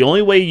 The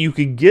only way you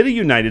could get a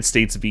United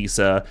States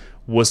visa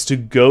was to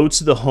go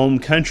to the home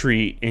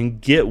country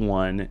and get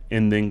one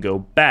and then go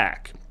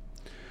back.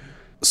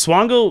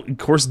 Swango, of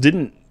course,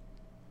 didn't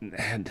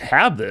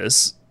have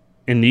this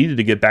and needed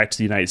to get back to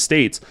the United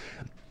States.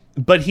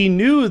 But he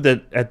knew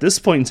that at this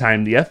point in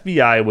time, the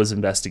FBI was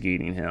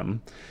investigating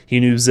him. He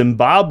knew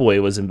Zimbabwe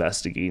was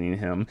investigating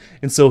him.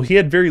 And so he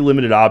had very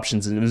limited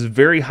options, and it was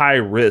very high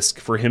risk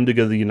for him to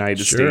go to the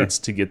United States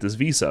to get this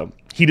visa.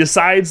 He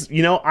decides,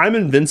 I'm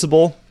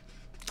invincible.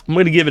 I'm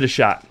going to give it a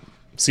shot.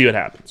 See what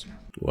happens.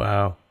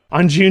 Wow.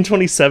 On June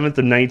 27th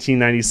of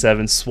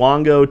 1997,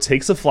 Swango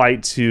takes a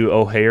flight to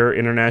O'Hare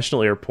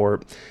International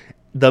Airport.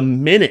 The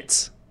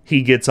minute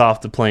he gets off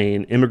the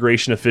plane.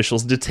 Immigration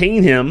officials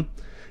detain him,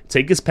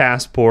 take his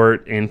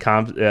passport, and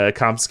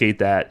confiscate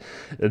that.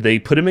 They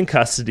put him in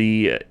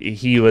custody.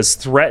 He was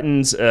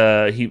threatened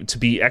to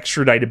be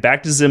extradited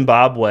back to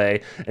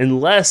Zimbabwe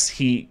unless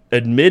he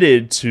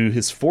admitted to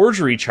his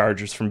forgery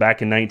charges from back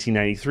in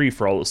 1993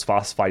 for all those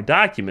falsified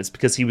documents,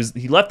 because he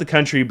left the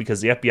country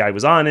because the FBI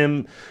was on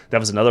him. That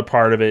was another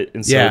part of it.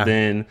 And so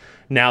then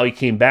now he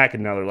came back,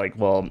 and now they're like,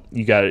 well,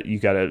 you got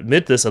to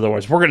admit this,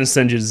 otherwise we're going to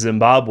send you to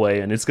Zimbabwe,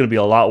 and it's going to be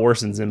a lot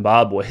worse in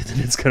Zimbabwe than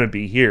it's going to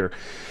be here.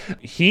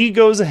 He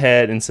goes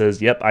ahead and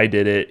says, yep, I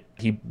did it.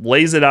 He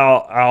lays it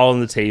out on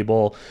the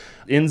table.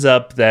 Ends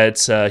up that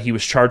he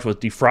was charged with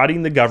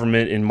defrauding the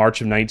government in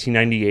March of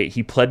 1998.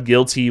 He pled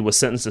guilty, was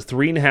sentenced to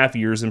 3.5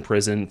 years in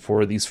prison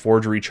for these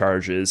forgery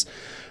charges.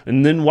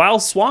 And then while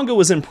Swango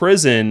was in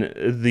prison,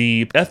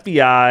 the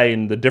FBI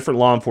and the different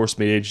law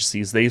enforcement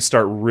agencies, they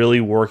start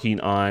really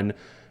working on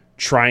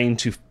trying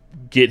to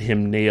get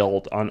him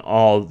nailed on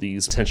all of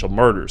these potential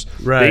murders.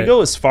 Right. They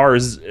go as far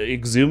as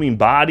exhuming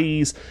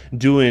bodies,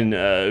 doing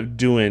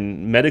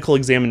medical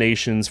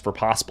examinations for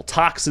possible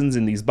toxins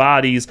in these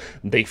bodies.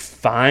 They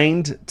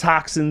find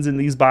toxins in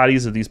these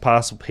bodies of these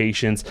possible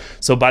patients.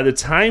 So by the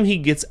time he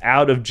gets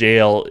out of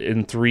jail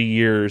in 3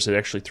 years,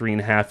 actually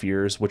 3.5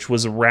 years, which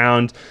was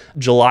around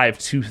July of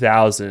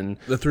 2000.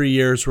 The 3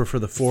 years were for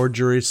the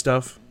forgery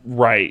stuff?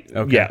 Right.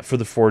 Okay. Yeah, for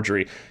the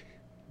forgery.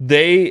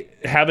 They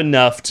have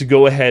enough to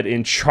go ahead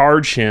and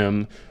charge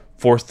him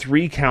for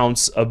 3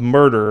 counts of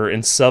murder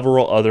and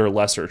several other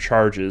lesser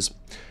charges.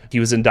 He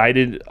was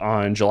indicted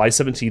on July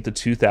 17th of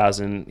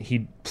 2000.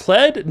 He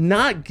pled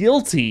not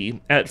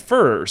guilty at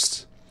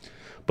first,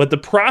 but the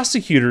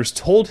prosecutors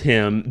told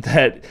him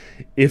that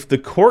if the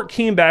court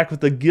came back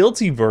with a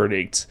guilty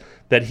verdict,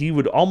 that he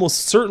would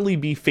almost certainly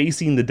be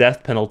facing the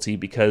death penalty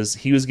because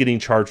he was getting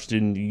charged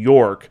in New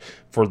York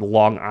for the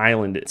Long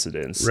Island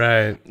incidents.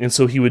 Right. And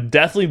so he would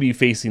definitely be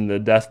facing the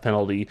death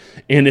penalty.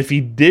 And if he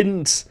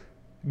didn't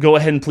go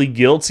ahead and plead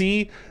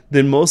guilty,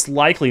 then most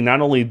likely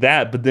not only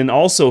that, but then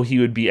also he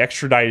would be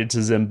extradited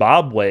to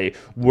Zimbabwe,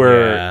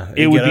 where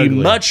it would be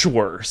much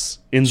worse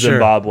in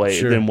Zimbabwe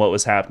than what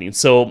was happening.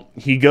 So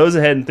he goes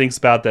ahead and thinks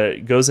about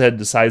that, goes ahead and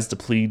decides to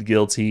plead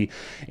guilty,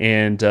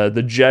 and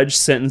the judge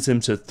sentenced him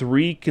to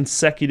 3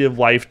 consecutive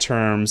life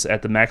terms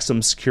at the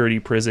maximum security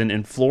prison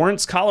in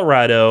Florence,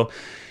 Colorado,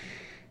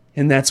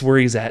 and that's where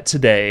he's at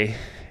today.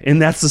 And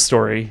that's the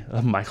story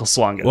of Michael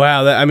Swango.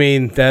 Wow,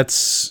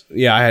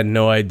 I had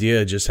no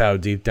idea just how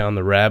deep down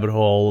the rabbit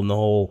hole and the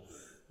whole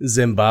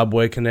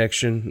Zimbabwe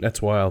connection.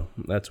 That's wild.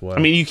 I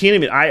mean, you can't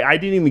even, I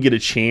didn't even get a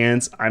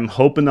chance. I'm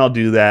hoping I'll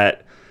do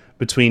that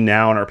between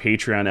now and our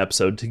Patreon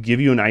episode to give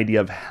you an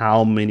idea of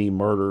how many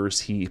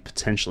murders he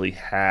potentially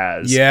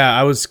has. Yeah,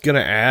 I was going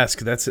to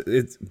ask.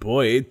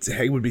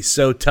 It would be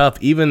so tough.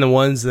 Even the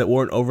ones that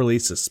weren't overly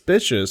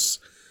suspicious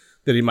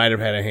that he might have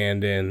had a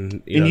hand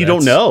in. You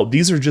don't know.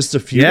 These are just a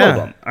few of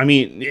them. I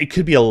mean, it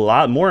could be a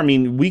lot more. I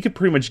mean, we could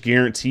pretty much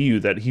guarantee you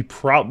that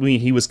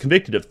he was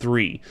convicted of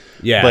 3.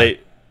 Yeah. But,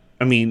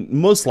 I mean,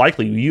 most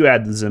likely you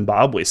add the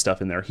Zimbabwe stuff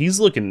in there,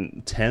 he's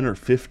looking 10 or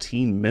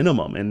 15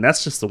 minimum, and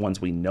that's just the ones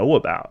we know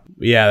about.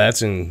 Yeah,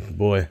 that's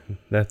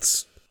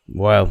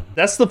wild.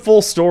 That's the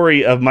full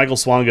story of Michael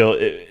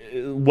Swango.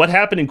 What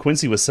happened in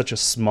Quincy was such a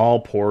small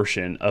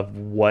portion of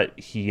what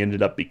he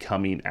ended up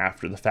becoming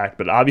after the fact,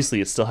 but obviously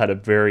it still had a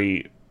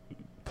very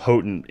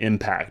potent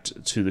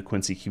impact to the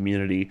Quincy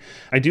community.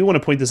 I do want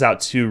to point this out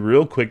too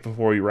real quick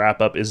before we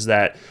wrap up, is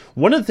that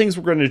one of the things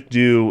we're going to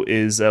do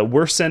is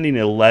we're sending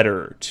a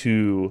letter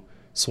to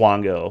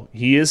Swango.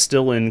 He is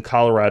still in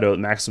Colorado at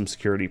maximum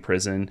security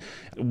prison.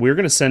 We're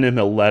going to send him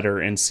a letter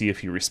and see if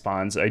he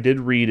responds. I did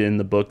read in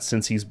the book,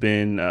 since he's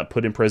been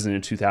put in prison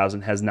in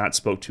 2000, has not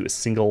spoke to a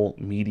single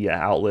media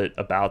outlet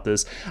about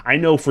this. I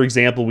know, for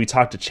example, we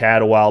talked to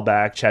Chad a while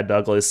back, Chad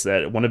Douglas,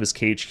 that one of his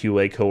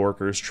KHQA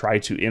coworkers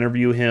tried to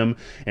interview him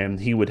and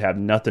he would have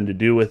nothing to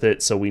do with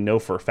it. So we know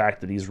for a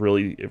fact that he's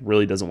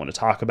really doesn't want to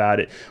talk about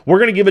it. We're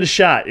going to give it a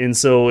shot. And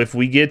so if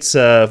we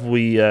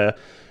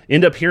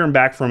end up hearing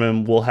back from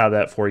him, we'll have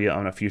that for you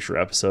on a future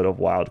episode of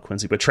Wild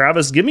Quincy. But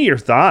Travis, give me your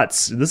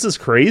thoughts. This is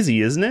crazy,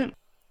 isn't it?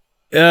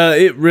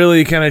 It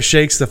really kind of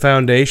shakes the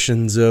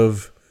foundations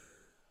of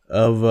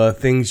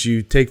things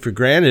you take for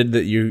granted,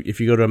 that if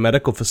you go to a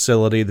medical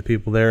facility, the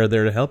people there are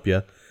there to help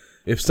you.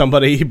 If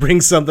somebody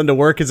brings something to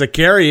work as a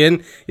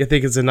carry-in, you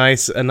think it's a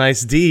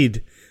nice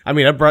deed. I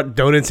mean, I brought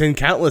donuts in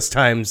countless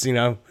times,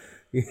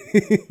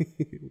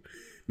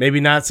 Maybe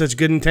not such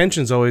good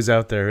intentions always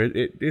out there.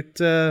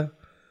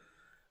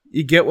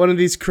 You get one of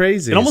these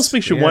crazies. It almost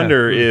makes you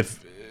wonder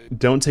if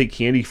don't take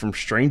candy from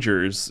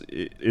strangers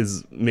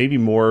is maybe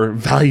more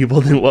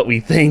valuable than what we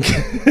think.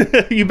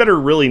 You better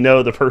really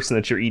know the person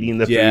that you're eating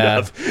the food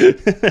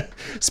of,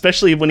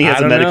 especially when he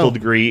has a medical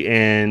degree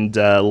and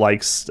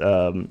likes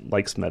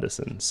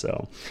medicine.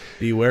 So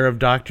beware of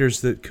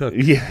doctors that cook.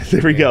 Yeah,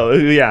 there we go.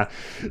 Yeah.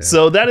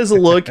 So that is a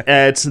look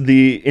at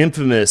the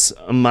infamous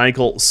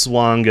Michael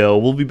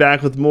Swango. We'll be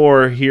back with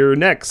more here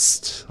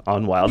next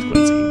on Wild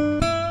Quincy.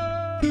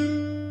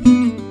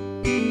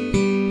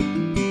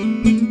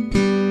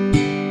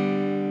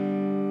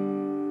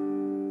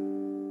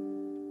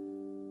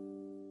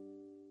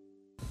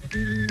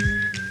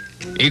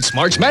 It's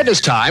March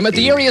Madness time at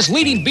the area's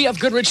leading B.F.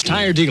 Goodrich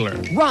tire dealer,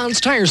 Ron's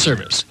Tire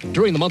Service.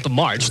 During the month of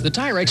March, the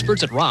tire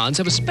experts at Ron's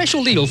have a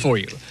special deal for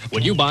you.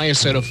 When you buy a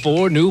set of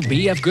 4 new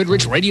B.F.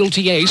 Goodrich radial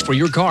TAs for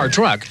your car or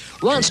truck,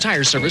 Ron's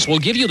Tire Service will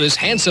give you this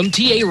handsome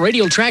TA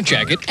radial track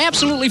jacket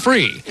absolutely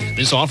free.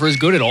 This offer is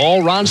good at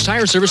all Ron's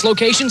Tire Service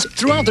locations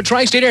throughout the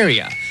tri-state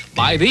area.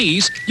 Buy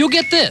these, you'll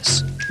get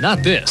this,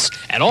 not this,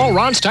 at all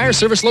Ron's Tire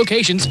Service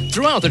locations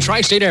throughout the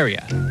tri-state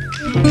area.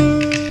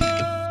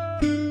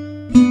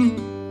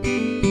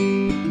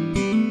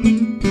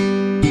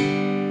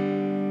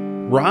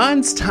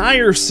 Ron's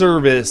Tire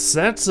Service.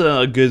 That's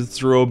a good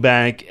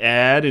throwback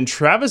ad. And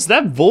Travis,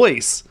 that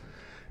voice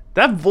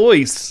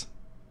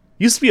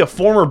used to be a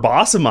former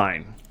boss of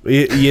mine.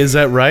 Is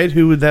that right?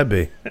 Who would that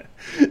be?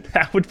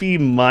 That would be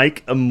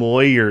Mike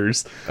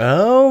Moyers.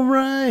 Oh,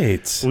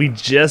 right. We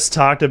just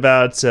talked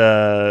about,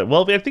 I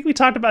think we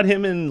talked about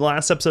him in the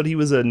last episode. He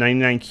was a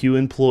 99Q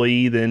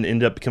employee, then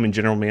ended up becoming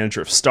general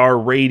manager of Star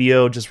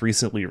Radio, just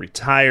recently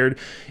retired.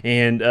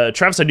 And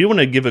Travis, I do want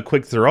to give a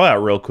quick throw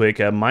out real quick.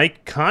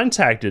 Mike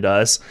contacted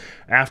us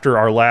after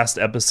our last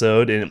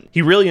episode, and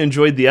he really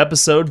enjoyed the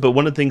episode, but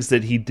one of the things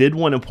that he did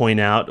want to point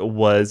out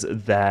was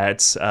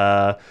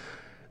that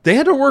they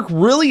had to work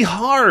really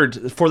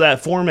hard for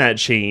that format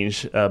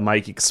change,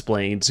 Mike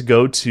explained, to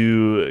go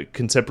to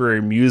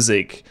contemporary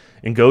music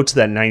and go to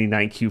that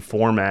 99Q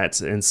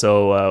format. And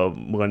so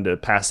we wanted to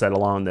pass that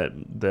along, that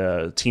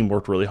the team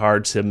worked really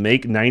hard to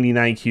make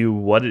 99Q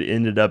what it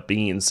ended up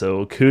being.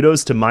 So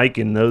kudos to Mike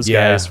and those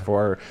guys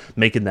for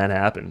making that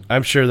happen.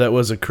 I'm sure that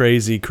was a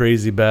crazy,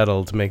 crazy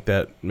battle to make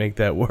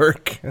that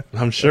work.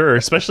 I'm sure,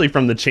 especially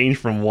from the change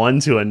from one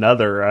to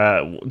another.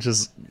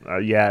 It's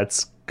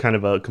kind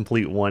of a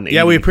complete 180.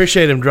 Yeah, we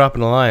appreciate him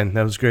dropping a line.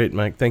 That was great,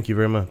 Mike. Thank you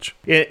very much.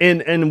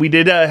 And we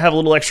did have a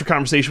little extra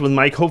conversation with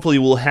Mike. Hopefully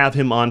we'll have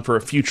him on for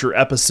a future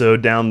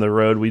episode down the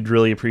road. We'd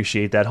really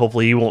appreciate that.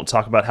 Hopefully he won't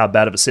talk about how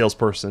bad of a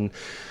salesperson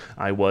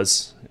I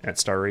was at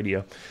Star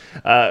Radio.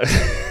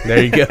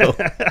 There you go.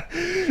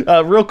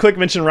 Real quick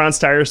mention Ron's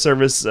Tire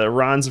Service.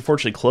 Ron's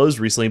unfortunately closed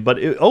recently, but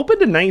it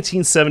opened in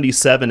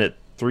 1977 at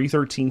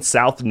 313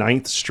 South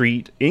 9th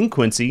Street in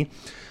Quincy.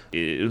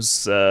 It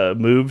was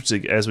moved,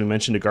 as we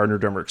mentioned, to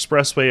Gardner-Denver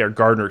Expressway, or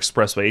Gardner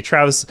Expressway.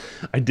 Travis,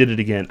 I did it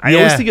again. I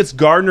always think it's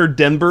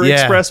Gardner-Denver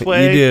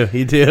Expressway.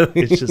 You do.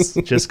 It's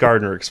just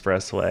Gardner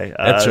Expressway.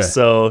 That's right.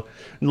 So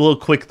a little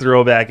quick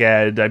throwback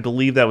ad. I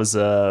believe that was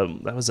a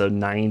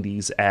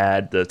 90s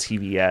ad, the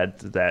TV ad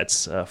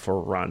that's for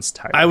Ron's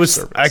Tire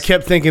Service. I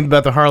kept thinking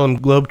about the Harlem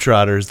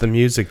Globetrotters, the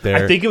music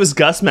there. I think it was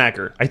Gus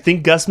Macker. I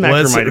think Gus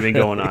Macker might have been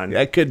going on.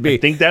 That could be. I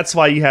think that's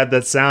why you had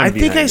that sound. I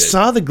think I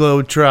saw the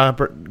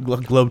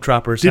Globetrotters.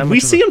 Did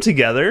we see them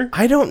together?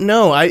 I don't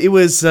know. It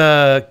was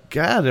it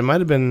might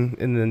have been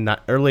in the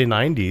early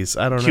 90s.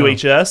 I don't know.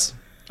 QHS?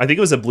 I think it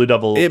was a Blue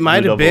Devil. It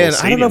might have been.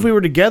 Stadium. I don't know if we were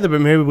together, but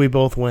maybe we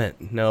both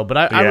went. No, but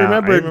I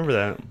remember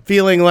that.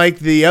 Feeling like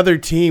the other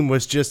team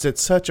was just at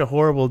such a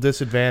horrible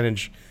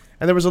disadvantage,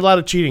 and there was a lot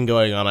of cheating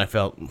going on. I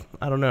felt.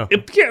 I don't know.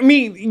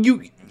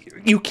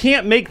 You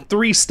can't make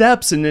 3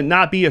 steps and it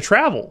not be a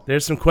travel.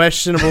 There's some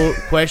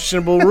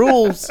questionable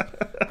rules.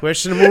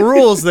 Questionable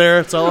rules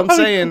there. That's all I'm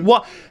saying.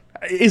 What?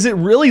 Is it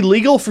really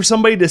legal for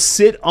somebody to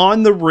sit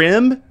on the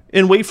rim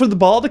and wait for the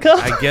ball to come?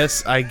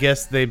 I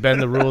guess they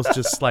bend the rules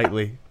just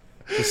slightly.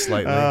 Just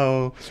slightly.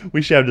 Oh,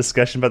 we should have a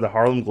discussion about the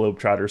Harlem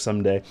Globetrotters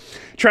someday.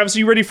 Travis, are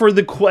you ready for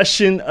the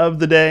question of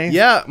the day?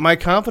 Yeah, my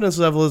confidence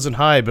level isn't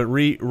high, but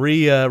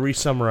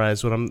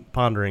re-summarize what I'm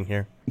pondering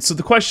here. So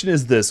the question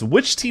is this: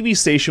 which TV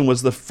station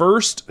was the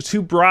first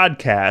to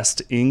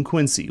broadcast in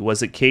Quincy?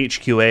 Was it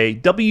KHQA,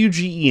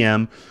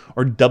 WGEM,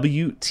 or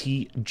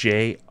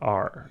WTJR?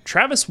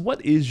 Travis,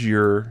 what is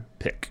your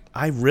pick?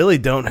 I really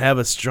don't have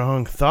a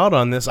strong thought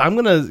on this. I'm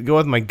going to go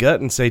with my gut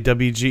and say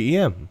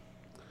WGEM.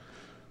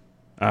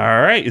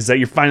 All right. Is that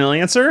your final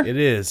answer? It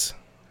is.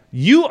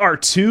 You are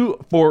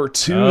 2 for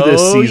 2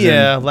 this season. Oh,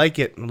 yeah. Like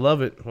it.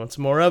 Love it. Want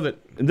some more of it.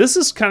 This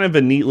is kind of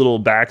a neat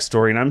little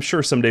backstory, and I'm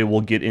sure someday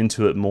we'll get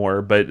into it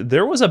more, but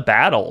there was a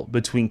battle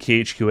between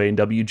KHQA and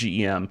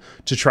WGEM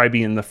to try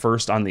being the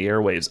first on the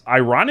airwaves.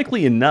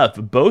 Ironically enough,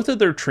 both of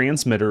their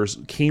transmitters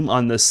came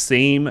on the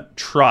same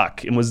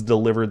truck and was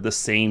delivered the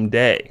same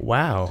day.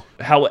 Wow.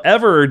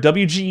 However,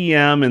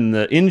 WGEM and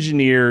the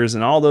engineers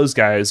and all those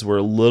guys were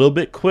a little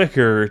bit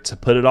quicker to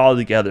put it all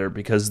together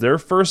because their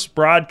first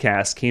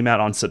broadcast came out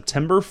on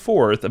September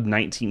 4th of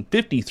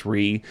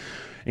 1953,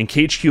 and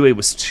KHQA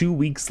was 2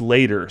 weeks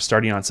later,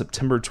 starting on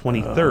September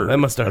 23rd. That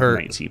must have hurt.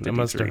 1953. That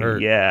must have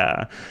hurt.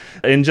 Yeah.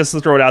 And just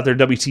to throw it out there,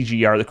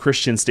 WTGR, the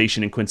Christian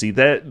station in Quincy,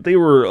 that they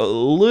were a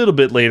little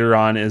bit later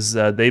on as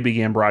they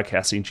began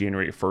broadcasting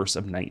January 1st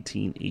of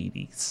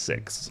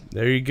 1986.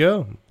 There you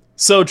go.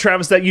 So,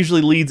 Travis, that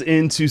usually leads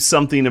into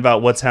something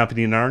about what's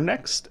happening in our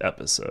next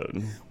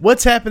episode.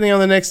 What's happening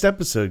on the next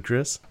episode,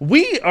 Chris?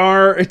 We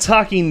are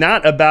talking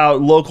not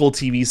about local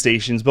TV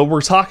stations, but we're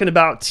talking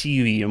about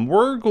TV. And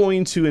we're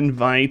going to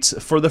invite,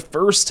 for the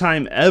first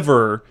time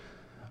ever,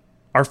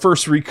 our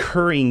first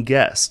recurring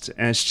guest,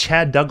 as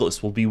Chad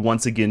Douglas will be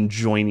once again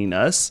joining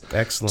us.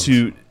 Excellent.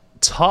 To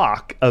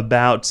talk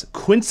about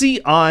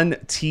Quincy on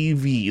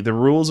TV. The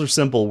rules are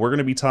simple. We're going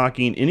to be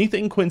talking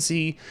anything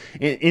Quincy,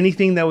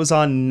 anything that was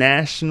on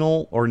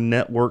national or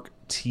network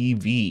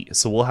TV.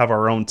 So we'll have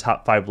our own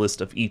top 5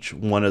 list of each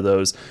one of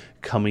those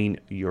coming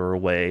your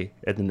way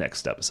at the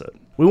next episode.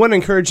 We want to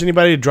encourage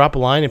anybody to drop a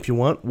line if you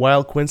want,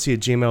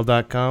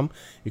 wildquincy@gmail.com.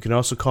 You can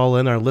also call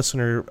in our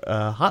listener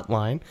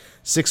hotline,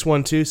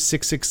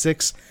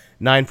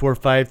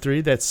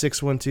 612-666-9453. That's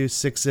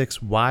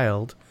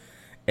 612-66-WILD.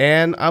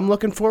 And I'm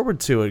looking forward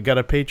to it. Got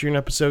a Patreon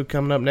episode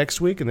coming up next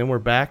week, and then we're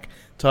back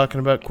talking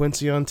about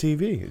Quincy on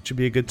TV. It should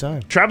be a good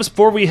time. Travis,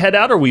 before we head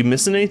out, are we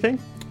missing anything?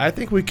 I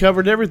think we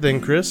covered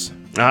everything, Chris.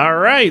 All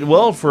right.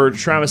 Well, for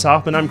Travis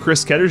Hoffman, I'm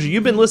Chris Ketters.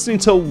 You've been listening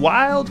to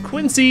Wild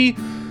Quincy.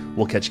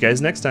 We'll catch you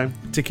guys next time.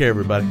 Take care,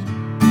 everybody.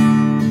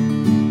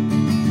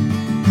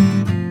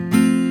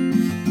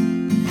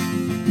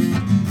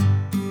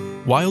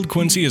 Wild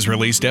Quincy is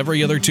released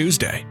every other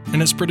Tuesday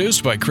and is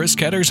produced by Chris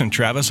Ketters and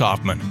Travis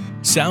Hoffman.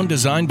 Sound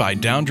designed by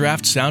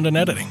Downdraft Sound and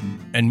Editing,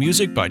 and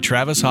music by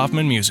Travis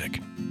Hoffman Music.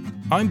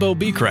 I'm Bo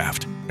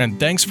Beecraft, and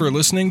thanks for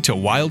listening to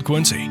Wild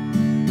Quincy.